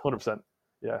failure? Oh yeah, 100%.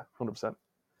 Yeah, 100%.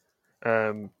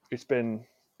 It's been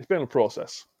a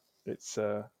process. It's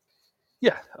I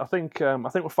think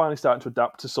we're finally starting to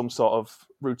adapt to some sort of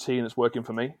routine that's working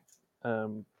for me.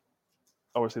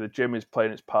 Obviously, the gym is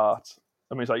playing its part,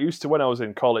 I mean, it's like used to when I was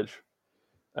in college.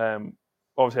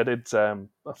 Obviously, I did.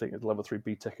 I think it's level 3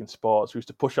 BTEC in sports. We used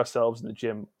to push ourselves in the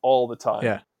gym all the time.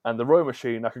 Yeah. And the rowing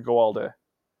machine, I could go all day.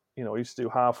 You know, I used to do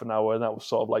half an hour, and that was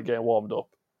sort of like getting warmed up.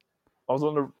 I was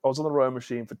on the rowing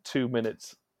machine for 2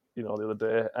 minutes, you know, the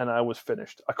other day, and I was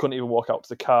finished. I couldn't even walk out to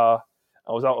the car.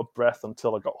 I was out of breath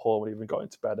until I got home and even got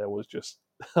into bed. I was just,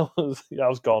 I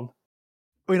was gone.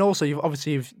 I mean, also,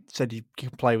 you've said you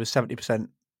can play with 70%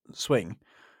 swing,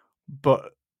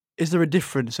 but is there a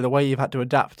difference in the way you've had to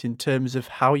adapt in terms of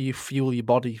how you fuel your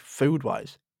body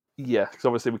food-wise? Yeah, because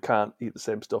obviously we can't eat the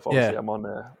same stuff. Obviously, I'm on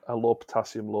a low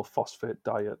potassium, low phosphate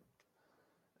diet,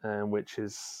 which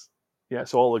is,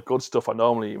 so all the good stuff I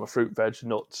normally eat, my fruit, veg,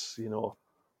 nuts, you know,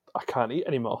 I can't eat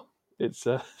anymore. It's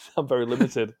I'm very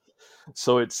limited.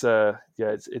 So it's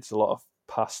it's a lot of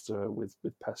pasta with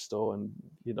pesto and,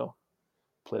 you know,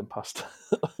 plain pasta.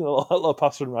 a lot of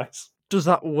pasta and rice. Does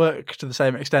that work to the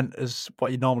same extent as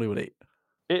what you normally would eat?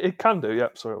 It can do, yeah.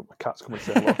 Sorry, my cat's coming to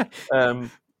say hello.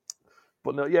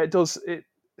 But no, yeah, it does.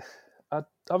 I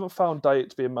haven't found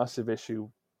diet to be a massive issue.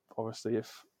 Obviously,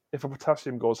 if a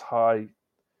potassium goes high,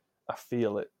 I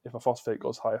feel it. If a phosphate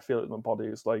goes high, I feel it in my body.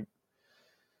 It's like,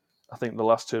 I think the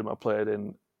last tournament I played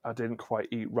in, I didn't quite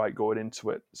eat right going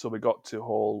into it. So we got to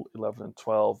hole 11 and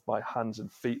 12. My hands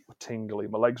and feet were tingly.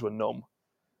 My legs were numb.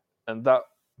 And that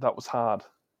was hard.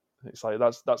 It's like,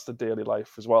 that's the daily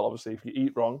life as well. Obviously, if you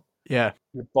eat wrong, Yeah.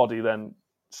 your body then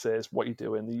says, what you're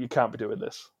doing, you can't be doing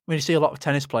this. When you see a lot of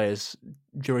tennis players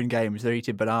during games, they're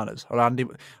eating bananas. Or I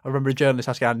remember a journalist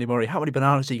asking Andy Murray, how many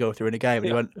bananas do you go through in a game? And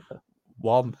he went,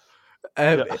 1.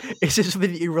 Is it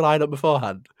something that you relied on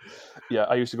beforehand? Yeah,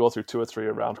 I used to go through 2 or 3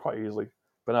 a round quite easily.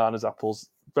 Bananas, apples.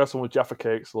 Best one was Jaffa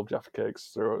cakes. Love Jaffa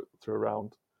cakes through a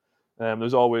round.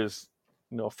 There's always,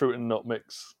 you know, fruit and nut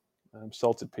mix,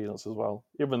 salted peanuts as well.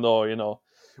 Even though, you know,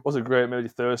 it wasn't great, maybe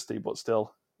thirsty, but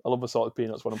still, I love the salted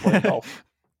peanuts when I'm playing golf.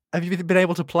 Have you been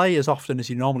able to play as often as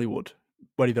you normally would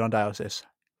when you've been on dialysis?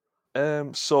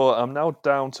 So I'm now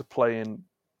down to playing.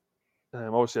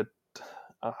 Obviously,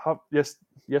 I have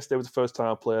yesterday was the first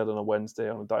time I played on a Wednesday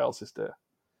on a dialysis day.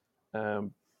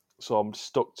 So I'm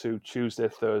stuck to Tuesday,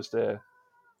 Thursday,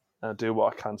 and I do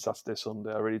what I can Saturday,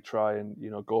 Sunday. I really try and,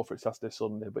 you know, go for it Saturday,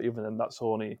 Sunday. But even then, that's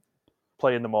only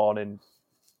play in the morning,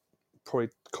 probably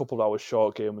a couple of hours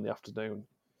short game in the afternoon.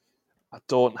 I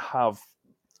don't have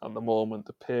at the moment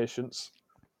the patience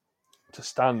to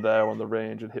stand there on the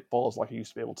range and hit balls like I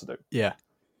used to be able to do. Yeah.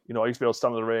 You know, I used to be able to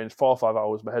stand on the range 4 or 5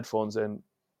 hours, my headphones in.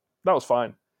 That was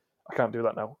fine. I can't do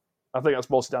that now. I think that's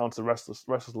mostly down to the restless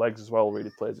legs as well, really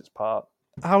plays its part.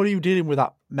 How are you dealing with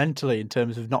that mentally in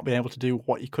terms of not being able to do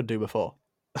what you could do before?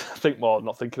 I think more,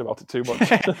 not thinking about it too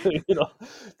much. You know,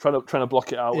 trying to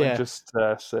block it out and just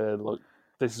say, look,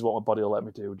 this is what my body will let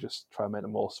me do. Just try and make the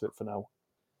most of it for now.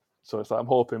 So it's like, I'm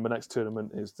hoping my next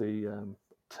tournament is the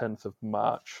 10th of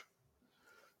March.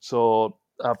 So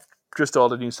I've just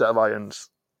ordered a new set of irons,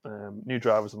 new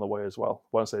drivers on the way as well.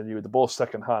 When I say new, they're both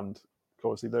second hand.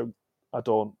 Obviously, the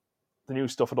new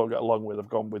stuff I don't get along with. I've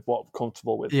gone with what I'm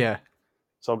comfortable with. Yeah.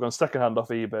 So I've gone second hand off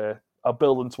eBay. I'll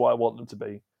build them to what I want them to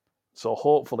be. So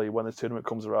hopefully when the tournament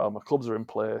comes around, my clubs are in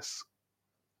place.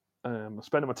 I'm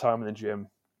spending my time in the gym.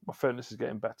 My fitness is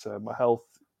getting better. My health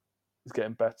is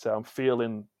getting better. I'm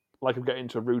feeling like I'm getting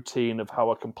into a routine of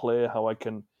how I can play, how I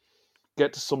can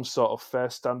get to some sort of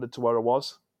fair standard to where I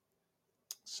was.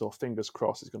 So fingers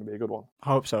crossed it's going to be a good one.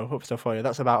 I hope so for you.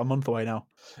 That's about a month away now.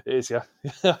 It is, yeah.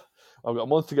 I've got a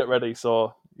month to get ready,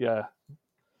 so yeah.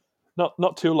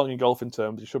 Not too long in golfing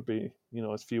terms. It should be, you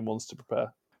know, a few months to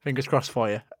prepare. Fingers crossed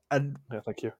for you. And yeah,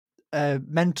 thank you.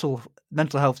 Mental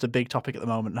health is a big topic at the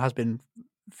moment and has been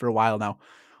for a while now.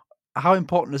 How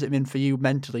important has it been for you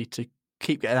mentally to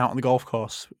keep getting out on the golf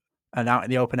course and out in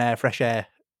the open air, fresh air?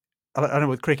 I know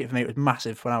with cricket for me it was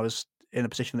massive when I was in the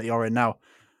position that you're in now.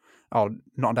 Oh,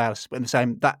 not on dialysis, but in the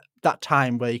same that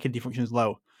time where your kidney function is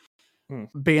low.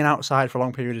 Being outside for a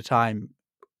long period of time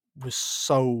was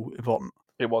so important.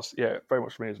 It was, yeah, very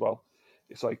much for me as well.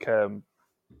 It's like,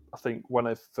 I think when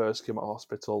I first came out of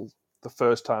hospital, the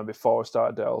first time before I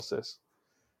started dialysis,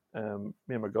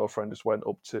 me and my girlfriend just went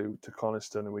up to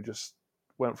Coniston and we just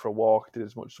went for a walk, did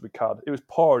as much as we could. It was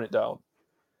pouring it down.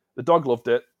 The dog loved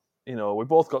it. You know, we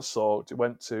both got soaked. We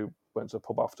went to a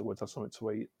pub afterwards, had something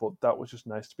to eat, but that was just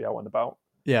nice to be out and about.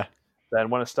 Yeah. Then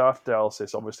when I started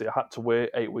dialysis, obviously I had to wait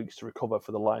 8 weeks to recover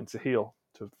for the line to heal,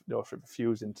 to, you know, for it to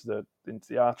fuse into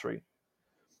the artery.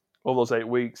 All those 8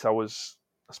 weeks, I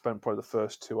spent probably the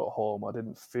first 2 at home. I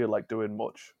didn't feel like doing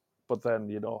much. But then,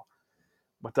 you know,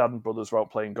 my dad and brothers were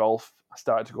out playing golf. I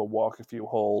started to go walk a few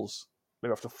holes.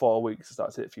 Maybe after 4 weeks, I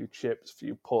started to hit a few chips, a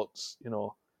few putts, you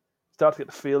know. started to get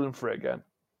the feeling for it again,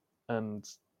 and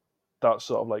that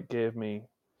sort of like gave me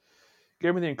the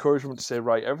encouragement to say,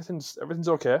 right, everything's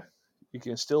okay. You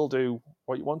can still do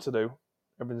what you want to do.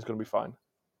 Everything's going to be fine.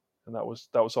 And that was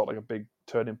sort of like a big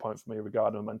turning point for me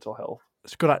regarding mental health.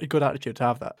 It's a good attitude to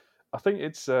have that. I think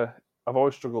it's I've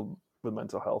always struggled with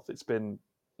mental health. It's been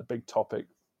a big topic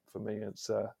for me. It's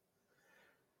and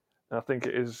I think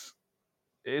it is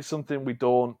something we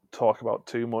don't talk about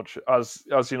too much. As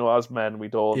you know, as men, we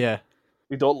don't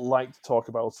like to talk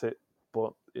about it,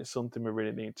 but it's something we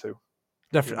really need to.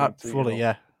 Definitely, fully,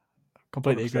 yeah,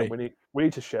 completely agree. We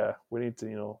need to share. We need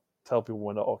to, tell people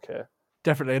we're not okay.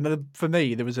 Definitely, and for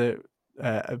me, there was a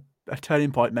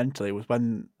turning point mentally was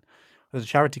when there's a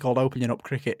charity called Opening Up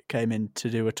Cricket came in to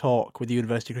do a talk with the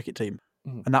university cricket team,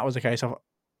 and that was a case of,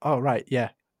 oh right,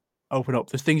 yeah, open up.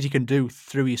 There's things you can do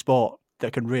through your sport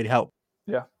that can really help.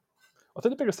 Yeah, I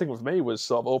think the biggest thing with me was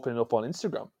sort of opening up on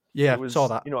Instagram. Yeah, saw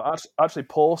that. Actually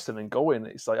posting and going.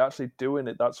 It's like actually doing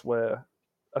it. That's where,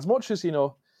 as much as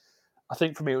I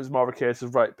think for me it was more of a case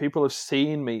of, right, people have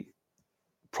seen me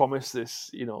promise this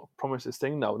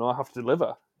thing now, and I have to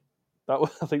deliver.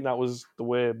 I think that was the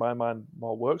way my mind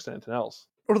more works than anything else.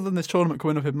 Other than this tournament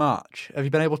coming up in March, have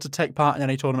you been able to take part in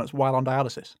any tournaments while on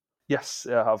dialysis? Yes,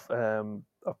 I have.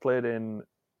 I've played in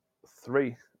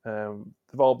 3.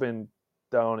 They've all been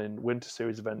down in Winter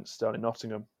Series events down in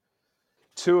Nottingham.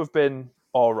 2 have been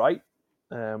all right,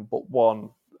 but 1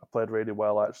 I played really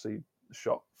well. I actually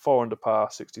shot 4 under par,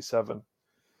 67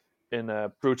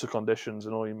 in brutal conditions,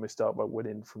 and only missed out by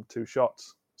winning from 2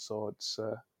 shots. So it's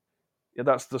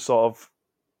that's the sort of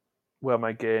where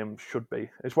my game should be.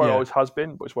 It's where it always has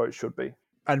been, but it's where it should be.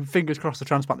 And fingers crossed the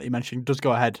transplant that you mentioned does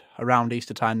go ahead around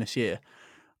Easter time this year.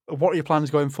 What are your plans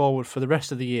going forward for the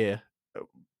rest of the year,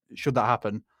 should that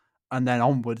happen, and then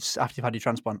onwards after you've had your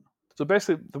transplant? So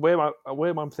basically, the way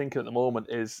I'm thinking at the moment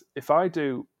is, if I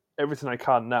do everything I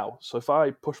can now, so if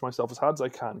I push myself as hard as I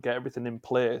can, get everything in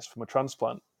place for my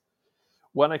transplant,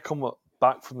 when I come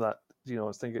back from that,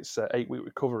 I think it's 8-week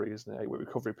recovery, isn't it? 8-week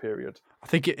recovery period. I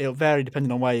think it'll vary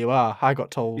depending on where you are. I got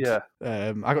told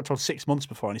 6 months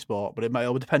before any sport, but it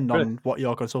will depend on what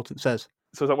your consultant says.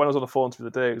 So when I was on the phone to the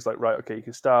day, it was like, right, okay, you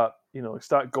can start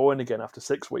going again after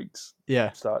 6 weeks.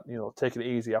 Yeah. Start, taking it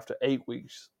easy after 8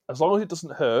 weeks. As long as it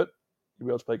doesn't hurt, you'll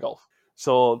be able to play golf.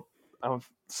 So as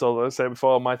I said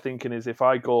before, my thinking is, if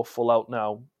I go full out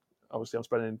now, obviously I'm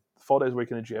spending 4 days a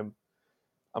week in the gym.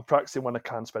 I'm practicing when I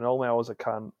can, spend all my hours I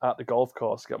can at the golf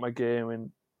course, get my game in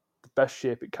the best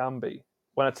shape it can be.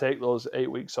 When I take those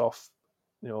 8 weeks off,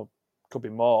 could be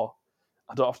more,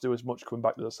 I don't have to do as much coming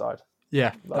back to the side.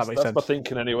 Yeah, that makes sense. That's my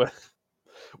thinking anyway.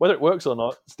 Whether it works or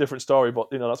not, it's a different story, but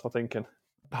that's my thinking.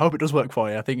 I hope it does work for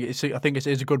you. I think it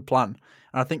is a good plan.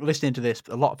 And I think listening to this,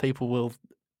 a lot of people will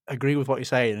agree with what you're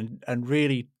saying and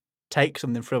really take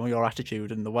something from your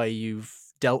attitude and the way you've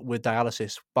dealt with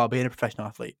dialysis while being a professional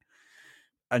athlete.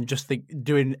 And just think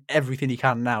doing everything you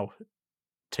can now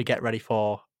to get ready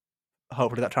for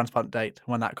hopefully that transplant date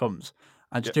when that comes,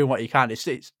 and just doing what you can. It's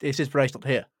inspirational to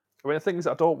hear. I mean, the thing is,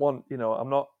 I don't want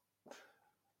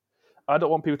I don't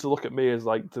want people to look at me as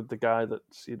like the guy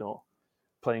that's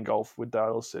playing golf with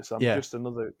dialysis. I'm just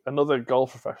another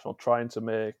golf professional trying to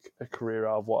make a career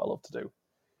out of what I love to do.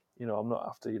 I'm not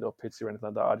after pity or anything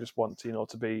like that. I just want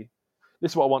to be.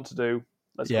 This is what I want to do.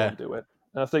 Let's go and do it.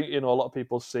 And I think, a lot of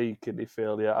people see kidney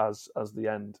failure as the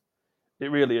end.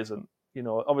 It really isn't.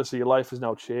 Obviously your life has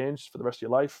now changed for the rest of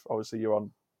your life. Obviously you're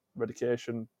on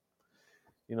medication,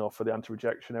 for the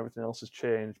anti-rejection, everything else has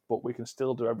changed, but we can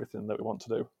still do everything that we want to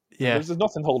do. Yeah. There's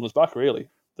nothing holding us back, really.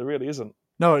 There really isn't.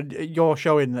 No, you're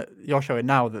showing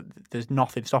now that there's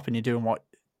nothing stopping you doing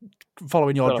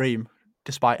following your dream,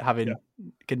 despite having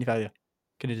kidney failure,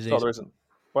 kidney disease. No, there isn't.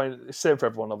 Well, it's the same for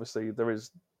everyone, obviously. There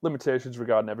is limitations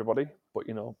regarding everybody, but,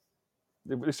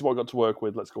 this is what we've got to work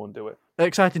with. Let's go and do it.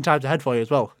 Exciting times ahead for you as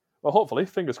well. Well, hopefully,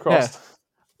 fingers crossed.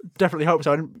 Yeah, definitely hope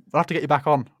so. And we'll have to get you back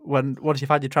on once you've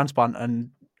had your transplant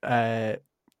and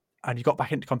you got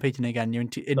back into competing again. You're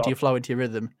into your flow, into your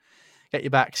rhythm. Get you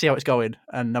back, see how it's going,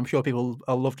 and I'm sure people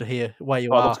will love to hear where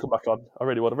you are. I'd love to come back on. I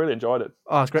really would. I really enjoyed it.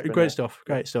 Oh, it's great stuff.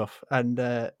 Great stuff. And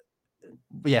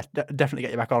definitely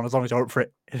get you back on as long as you're up for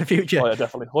it in the future. Oh yeah,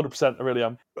 definitely, 100%. I really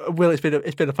am. Will, it's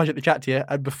been a pleasure to chat to you.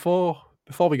 And before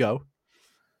we go,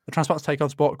 the Transplants Take On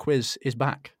Sport quiz is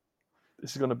back.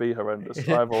 This is going to be horrendous.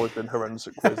 I've always been horrendous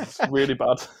at quizzes. It's really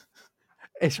bad.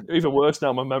 It's even worse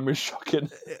now. My memory's shocking.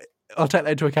 I'll take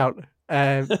that into account.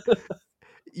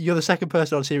 You're the second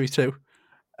person on Series 2.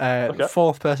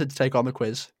 Fourth person to take on the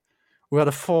quiz. We had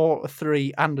a 4, a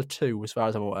 3, and a 2, as far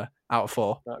as I'm aware, out of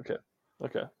 4.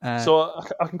 Okay. So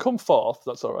I can come fourth.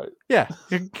 That's all right. Yeah.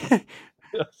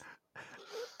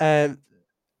 And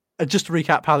just to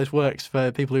recap how this works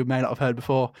for people who may not have heard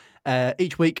before,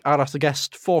 each week I'll ask the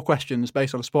guest 4 questions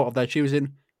based on a sport of their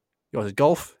choosing. Yours is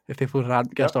golf, if people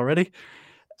hadn't guessed already.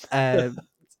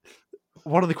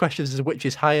 One of the questions is which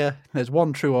is higher. There's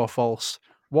 1 true or false,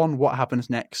 1 what happens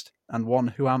next, and 1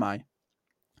 who am I.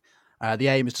 The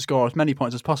aim is to score as many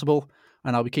points as possible,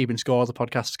 and I'll be keeping score as the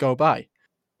podcasts go by.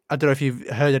 I don't know if you've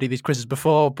heard any of these quizzes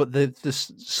before, but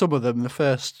some of them, the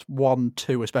first 1,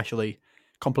 2 especially,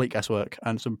 complete guesswork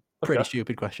and some pretty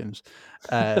stupid questions.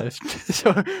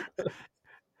 So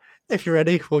if you're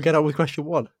ready, we'll get on with question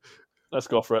 1. Let's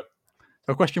go for it.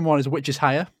 So question 1 is which is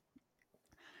higher?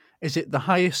 Is it the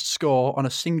highest score on a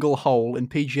single hole in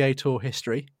PGA Tour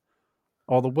history,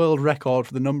 or the world record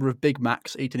for the number of Big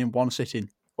Macs eaten in one sitting?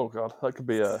 Oh, God, that could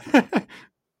be I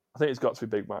think it's got to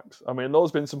be Big Macs. I mean,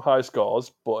 there's been some high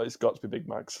scores, but it's got to be Big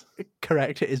Macs.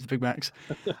 Correct, it is the Big Macs.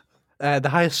 The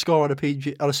highest score on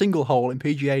a single hole in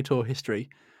PGA Tour history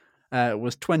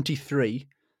was 23,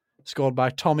 scored by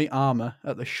Tommy Armour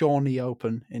at the Shawnee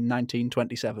Open in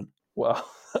 1927. Wow.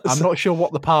 I'm not sure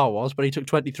what the par was, but he took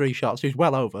 23 shots. He was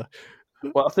well over.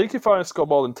 Well, I think if I scored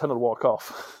more than 10, I'd walk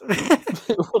off.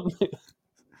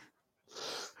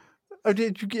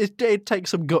 It takes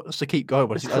some guts to keep going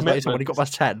when he got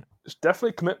past 10. It's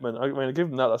definitely commitment. I mean, I give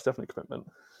him that. That's definitely commitment.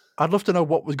 I'd love to know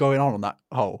what was going on that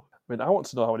hole. I mean, I want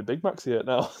to know how many Big Macs he ate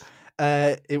now.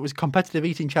 It was competitive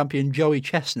eating champion Joey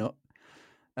Chestnut.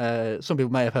 Some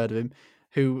people may have heard of him.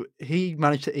 He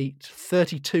managed to eat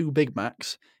 32 Big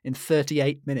Macs in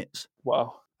 38 minutes.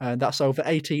 Wow. And that's over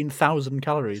 18,000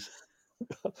 calories.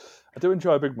 I do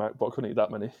enjoy a Big Mac, but I couldn't eat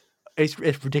that many. It's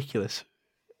ridiculous.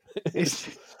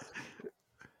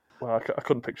 Well, I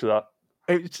couldn't picture that.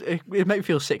 It made me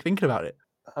feel sick thinking about it.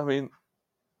 I mean,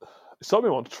 it sort of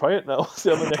me want to try it now, see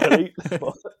how many I can eat.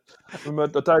 I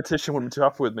mean, the dietitian wouldn't be too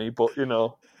happy with me, but,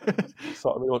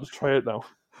 sort of me want to try it now.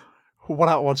 1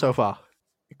 out of 1 so far.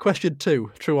 Question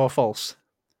 2, true or false?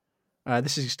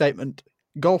 This is a statement.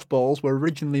 Golf balls were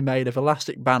originally made of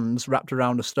elastic bands wrapped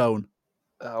around a stone.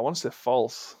 I want to say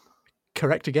false.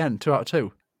 Correct again, 2 out of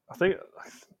 2. I think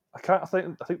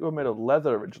they were made of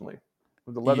leather originally.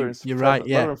 With the leather You're right,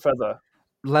 yeah. Leather and feather.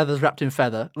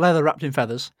 Leather wrapped in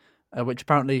feathers, which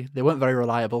apparently they weren't very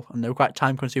reliable and they were quite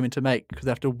time consuming to make because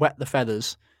they have to wet the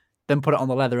feathers, then put it on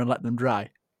the leather and let them dry.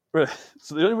 Really?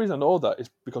 So the only reason I know that is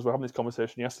because we're having this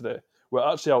conversation yesterday. We're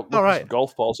actually out looking at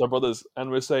golf balls, our brothers,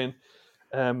 and we're saying,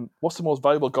 what's the most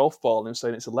valuable golf ball? And we're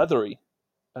saying it's a leathery.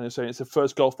 And they're saying it's the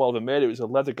first golf ball ever made. It was a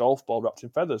leather golf ball wrapped in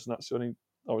feathers. And that's the only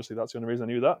reason I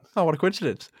knew that. Oh, what a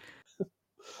coincidence. I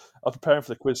was preparing for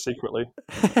the quiz secretly.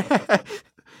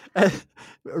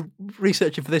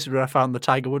 Researching for this is where I found the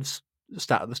Tiger Woods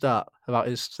stat at the start about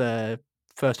his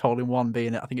first hole-in-one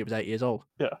being, I think it was 8 years old.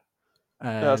 Yeah.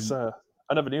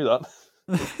 I never knew that.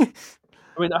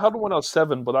 I mean, I had one when I was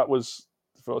 7, but that was,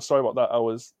 sorry about that,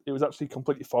 it was actually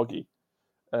completely foggy.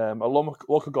 A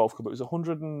local golf club, it was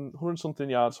 100 something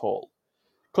yards hole.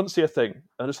 Couldn't see a thing.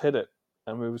 I just hit it.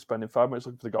 And we were spending 5 minutes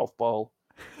looking for the golf ball.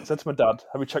 I said to my dad,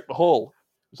 have you checked the hole?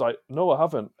 He was like, no, I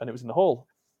haven't. And it was in the hole.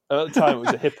 And at the time, it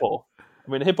was a Hippo. I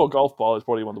mean, a Hippo golf ball is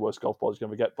probably one of the worst golf balls you can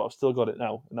ever get, but I've still got it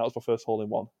now. And that was my first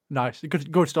hole-in-one. Nice.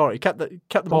 Good story. Kept the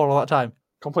ball all that time.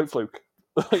 Complete fluke.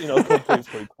 Complete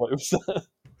fluke. But it was,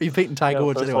 you've beaten Tiger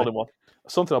Woods anyway. Hole-in-one.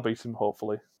 Something I'll beat him,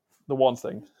 hopefully. The one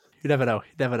thing. You never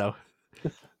know.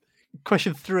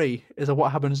 Question 3 is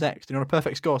what happens next. You're on a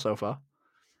perfect score so far.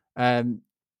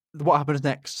 What happens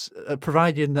next,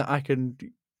 providing that I can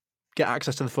get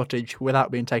access to the footage without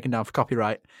being taken down for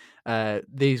copyright,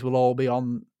 these will all be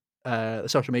on the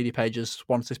social media pages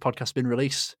once this podcast has been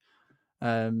released.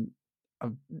 I'm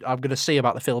going to see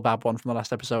about the Phil Babb one from the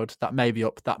last episode. That may be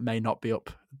up, that may not be up.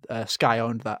 Sky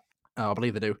owned that. I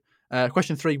believe they do.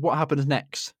 Question 3, what happens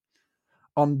next?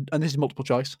 And this is multiple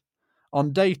choice.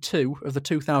 On day 2 of the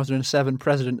 2007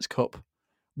 President's Cup,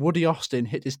 Woody Austin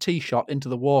hit his tee shot into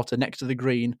the water next to the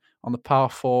green on the par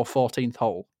 4 14th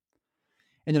hole.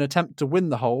 In an attempt to win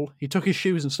the hole, he took his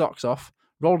shoes and socks off,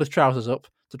 rolled his trousers up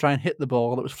to try and hit the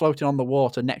ball that was floating on the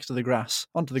water next to the grass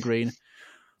onto the green.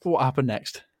 But what happened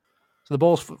next? So the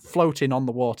ball's floating on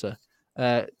the water.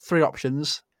 3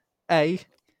 options. A,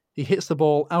 he hits the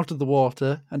ball out of the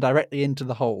water and directly into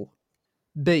the hole.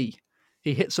 B,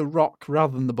 he hits a rock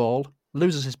rather than the ball,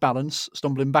 loses his balance,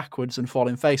 stumbling backwards and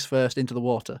falling face first into the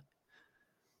water.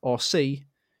 Or C,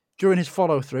 during his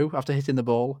follow-through after hitting the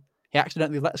ball, he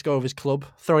accidentally lets go of his club,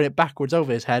 throwing it backwards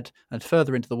over his head and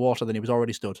further into the water than he was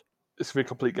already stood. It's going to be a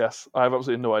complete guess. I have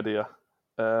absolutely no idea.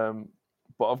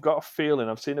 But I've got a feeling,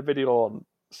 I've seen a video on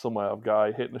somewhere of a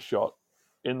guy hitting a shot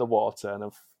in the water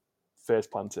and face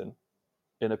planting.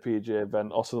 in a PGA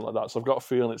event or something like that. So I've got a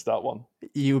feeling it's that one.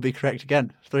 You would be correct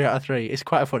again. 3 out of 3. It's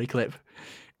quite a funny clip.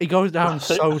 He goes down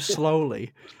so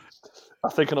slowly. I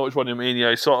think I know which one you mean. Yeah,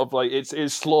 it's sort of like it's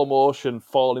slow motion,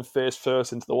 falling face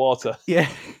first into the water. Yeah.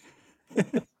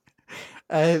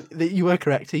 You were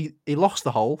correct. He lost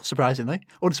the hole, surprisingly.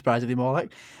 Unsurprisingly, more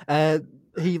like.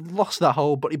 He lost that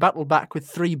hole, but he battled back with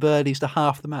 3 birdies to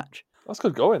half the match. That's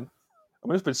good going. I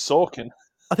mean, it's been soaking.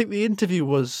 I think the interview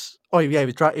was... Oh, yeah,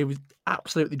 he was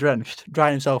absolutely drenched,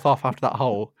 drying himself off after that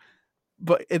hole.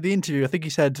 But in the interview, I think he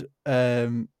said,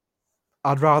 I'd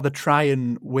rather try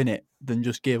and win it than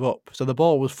just give up. So the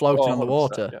ball was floating on the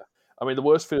water. Yeah. I mean, the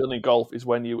worst feeling in golf is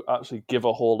when you actually give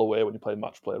a hole away when you play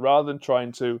match play. Rather than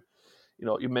trying to,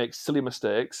 you make silly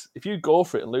mistakes. If you go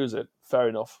for it and lose it, fair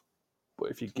enough. But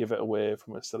if you give it away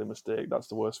from a silly mistake, that's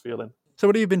the worst feeling. So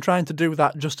would he have been trying to do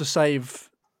that just to save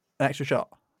an extra shot?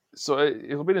 So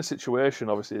it'll be in a situation,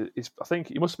 obviously. I think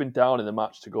he must have been down in the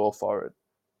match to go for it.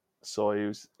 So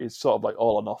he's sort of like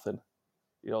all or nothing.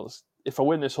 If I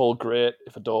win this hole, great.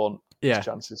 If I don't, there's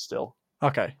chances still.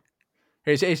 Okay.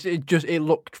 It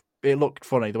looked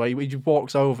funny the way he just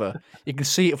walks over. You can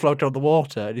see it floating on the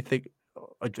water, and you think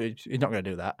he's not going to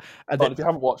do that. And if you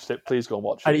haven't watched it, please go and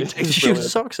watch it. And he shoots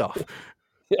his socks off.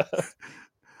 Yeah.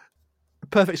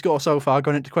 Perfect score so far.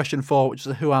 Going into question 4, which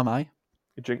is who am I?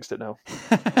 You jinxed it now.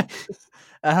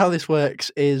 And how this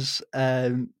works is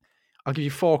I'll give you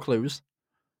 4 clues,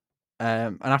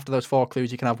 and after those 4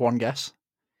 clues, you can have 1 guess.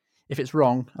 If it's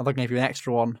wrong, I'll give you an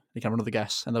extra one. You can have another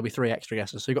guess, and there'll be 3 extra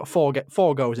guesses. So you've got 4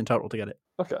 goes in total to get it.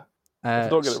 Okay. If I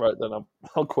don't get it right, then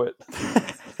I'll quit.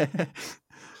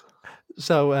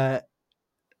 So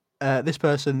this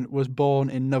person was born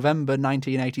in November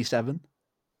 1987.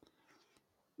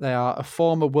 They are a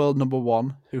former world number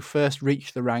 1 who first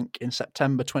reached the rank in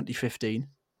September 2015.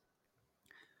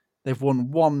 They've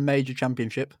won 1 major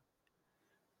championship,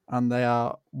 and they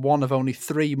are one of only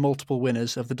 3 multiple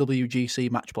winners of the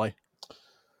WGC match play.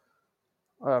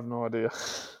 I have no idea.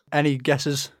 Any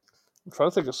guesses? I'm trying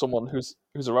to think of someone who's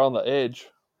around that age.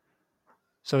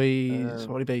 So what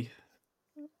would he be?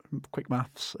 Quick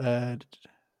maths.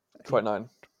 29.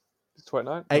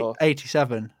 29?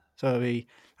 87. So it'll be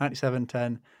 97,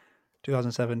 10,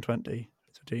 2007, 20.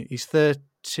 He's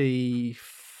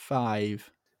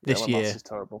 35 this year. Maths is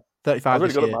terrible. 35 I'm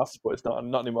really good year. at maths, but it's not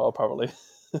anymore, apparently.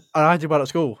 And I did well at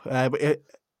school. But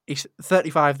he's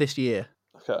 35 this year.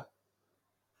 Okay.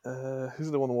 Who's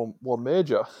the one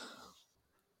major?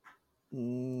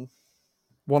 One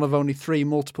of only 3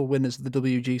 multiple winners of the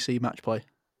WGC match play.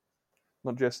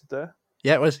 Not Jason Day?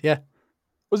 Yeah, it was, yeah.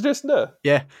 Was it Jason Day?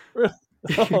 Yeah. Really?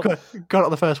 got it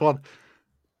on the first one.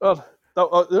 Oh,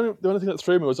 the only thing that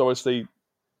threw me was obviously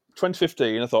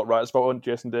 2015. I thought, right, it's about when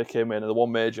Jason Day came in and the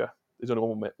 1 major. He's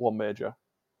only one major.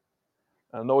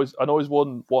 And I know he's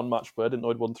won 1 match play. I didn't know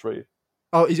he'd won 3.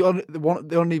 Oh, he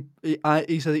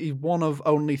said he's one of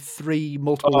only 3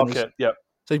 multiple winners. Okay, yeah.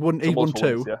 So he won 2.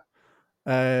 Wins, yeah.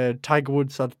 Tiger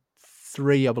Woods had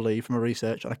 3, I believe, from my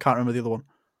research, and I can't remember the other one.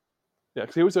 Yeah,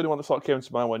 because he was the only one that sort of came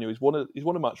to mind when he's won a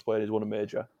match play and he's won a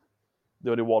major.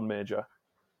 The only 1 major.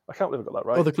 I can't believe I got that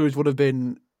right. Other clues would have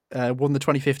been won the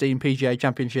 2015 PGA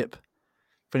Championship,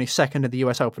 finished 2nd in the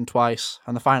US Open twice,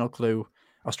 and the final clue,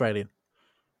 Australian.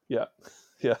 Yeah,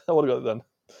 I would have got it then.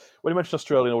 When you mentioned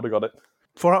Australian, I would have got it.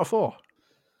 4 out of 4.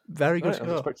 Very good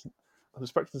score. I'm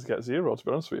expecting to get 0, to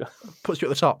be honest with you. Puts you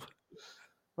at the top.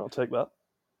 I'll take that.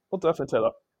 I'll definitely take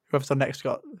that. Whoever's on next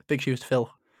got big shoes to fill.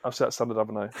 I've set a standard,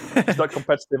 haven't I? It's that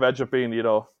competitive edge of being,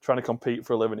 trying to compete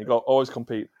for a living. You got always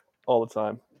compete all the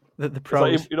time. The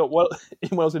pros. Like, when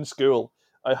I was in school,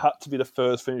 I had to be the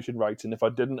first finish in writing. If I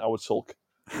didn't, I would sulk.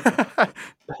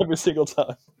 Every single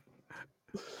time.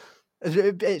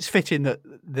 It's fitting that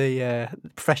the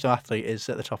professional athlete is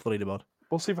at the top of the leaderboard.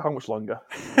 We'll see for how much longer.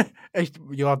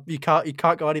 You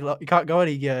can't go any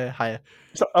higher.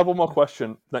 So I have one more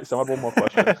question. Next time, I have one more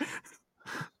question.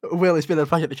 Will, it's been a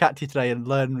pleasure to chat to you today and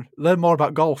learn more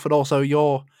about golf and also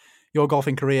your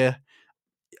golfing career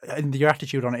and your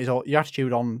attitude on it. Your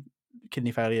attitude on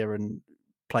kidney failure and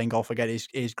playing golf again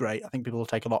is great. I think people will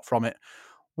take a lot from it.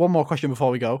 One more question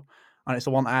before we go, and it's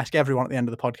the one I ask everyone at the end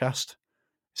of the podcast.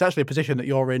 It's actually a position that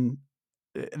you're in,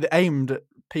 aimed at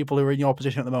people who are in your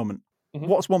position at the moment. Mm-hmm.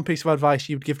 What's one piece of advice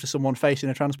you'd give to someone facing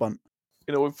a transplant?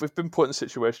 We've been put in a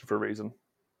situation for a reason.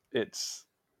 It's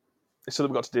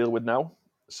something we've got to deal with now.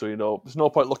 So, there's no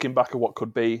point looking back at what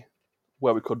could be,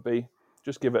 where we could be.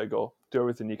 Just give it a go. Do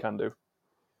everything you can do.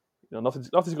 Nothing's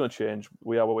going to change.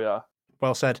 We are where we are.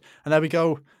 Well said. And there we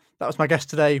go. That was my guest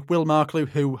today, Will Marklew,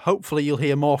 who hopefully you'll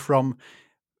hear more from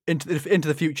into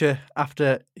the future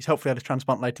after he's hopefully had a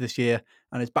transplant later this year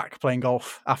and is back playing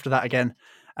golf after that again.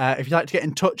 If you'd like to get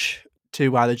in touch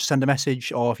to either just send a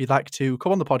message, or if you'd like to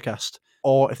come on the podcast,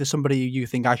 or if there's somebody you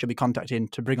think I should be contacting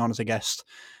to bring on as a guest,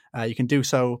 you can do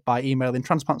so by emailing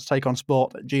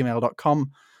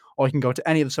transplantstakeonsport@gmail.com, or you can go to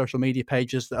any of the social media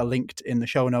pages that are linked in the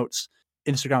show notes: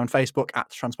 Instagram and Facebook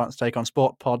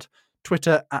 @TransplantTakeOnSportPod,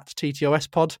 Twitter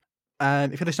 @TTOSPod.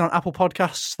 If you're listening on Apple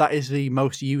Podcasts, that is the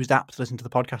most used app to listen to the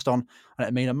podcast on, and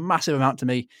it'd mean a massive amount to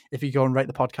me if you go and rate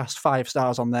the podcast 5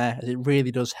 stars on there, as it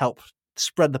really does help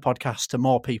spread the podcast to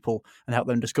more people and help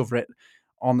them discover it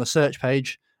on the search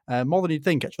page, more than you'd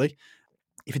think, actually.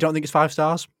 If you don't think it's 5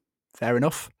 stars, fair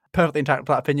enough. Perfectly entitled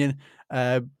to that opinion.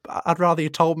 I'd rather you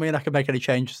told me and I could make any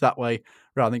changes that way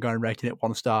rather than going and rating it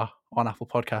 1 star on Apple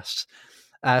Podcasts.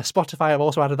 Spotify have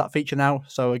also added that feature now.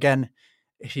 So again,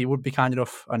 if you would be kind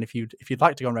enough, and if you'd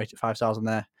like to go and rate it 5 stars on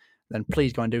there, then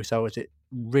please go and do so, as it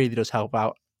really does help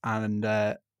out and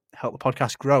help the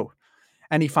podcast grow.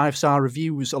 Any 5-star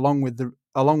reviews along with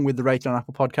the rating on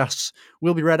Apple Podcasts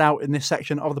will be read out in this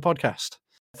section of the podcast.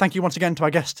 Thank you once again to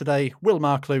our guest today, Will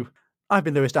Marklew. I've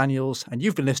been Lewis Daniels, and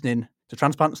you've been listening to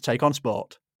Transplant's Take on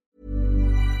Sport.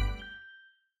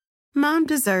 Mom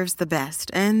deserves the best,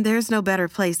 and there's no better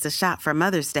place to shop for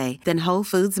Mother's Day than Whole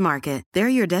Foods Market. They're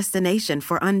your destination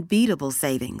for unbeatable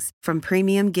savings, from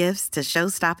premium gifts to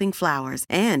show-stopping flowers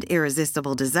and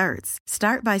irresistible desserts.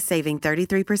 Start by saving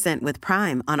 33% with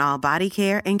Prime on all body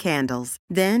care and candles.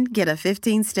 Then get a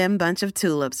 15-stem bunch of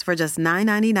tulips for just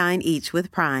 $9.99 each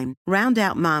with Prime. Round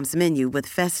out Mom's menu with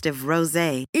festive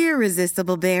rosé,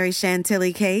 irresistible berry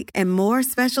chantilly cake, and more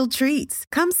special treats.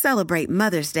 Come celebrate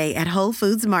Mother's Day at Whole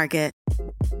Foods Market.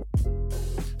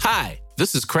 Hi,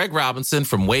 this is Craig Robinson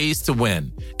from Ways to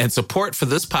Win, and support for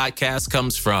this podcast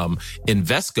comes from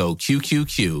Invesco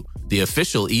QQQ, the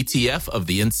official ETF of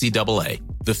the NCAA.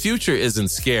 The future isn't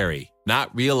scary.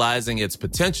 Not realizing its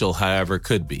potential, however,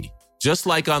 could be. Just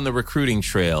like on the recruiting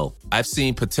trail, I've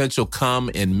seen potential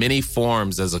come in many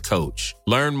forms as a coach.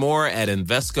 Learn more at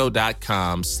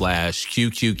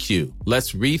Invesco.com/QQQ.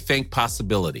 Let's rethink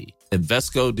possibility.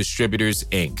 Invesco Distributors,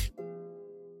 Inc.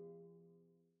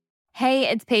 Hey,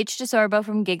 it's Paige DeSorbo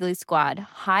from Giggly Squad.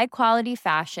 High quality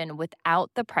fashion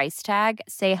without the price tag.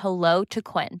 Say hello to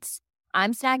Quince.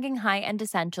 I'm snagging high-end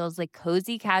essentials like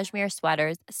cozy cashmere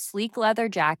sweaters, sleek leather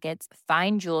jackets,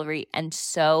 fine jewelry, and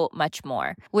so much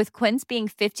more. With Quince being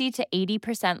 50 to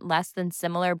 80% less than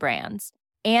similar brands.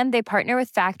 And they partner with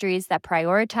factories that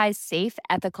prioritize safe,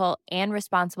 ethical, and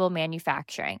responsible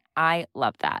manufacturing. I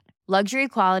love that. Luxury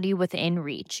quality within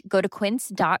reach. Go to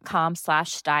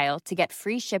quince.com/style to get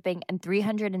free shipping and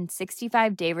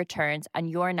 365-day returns on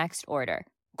your next order.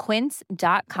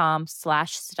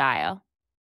 Quince.com/style.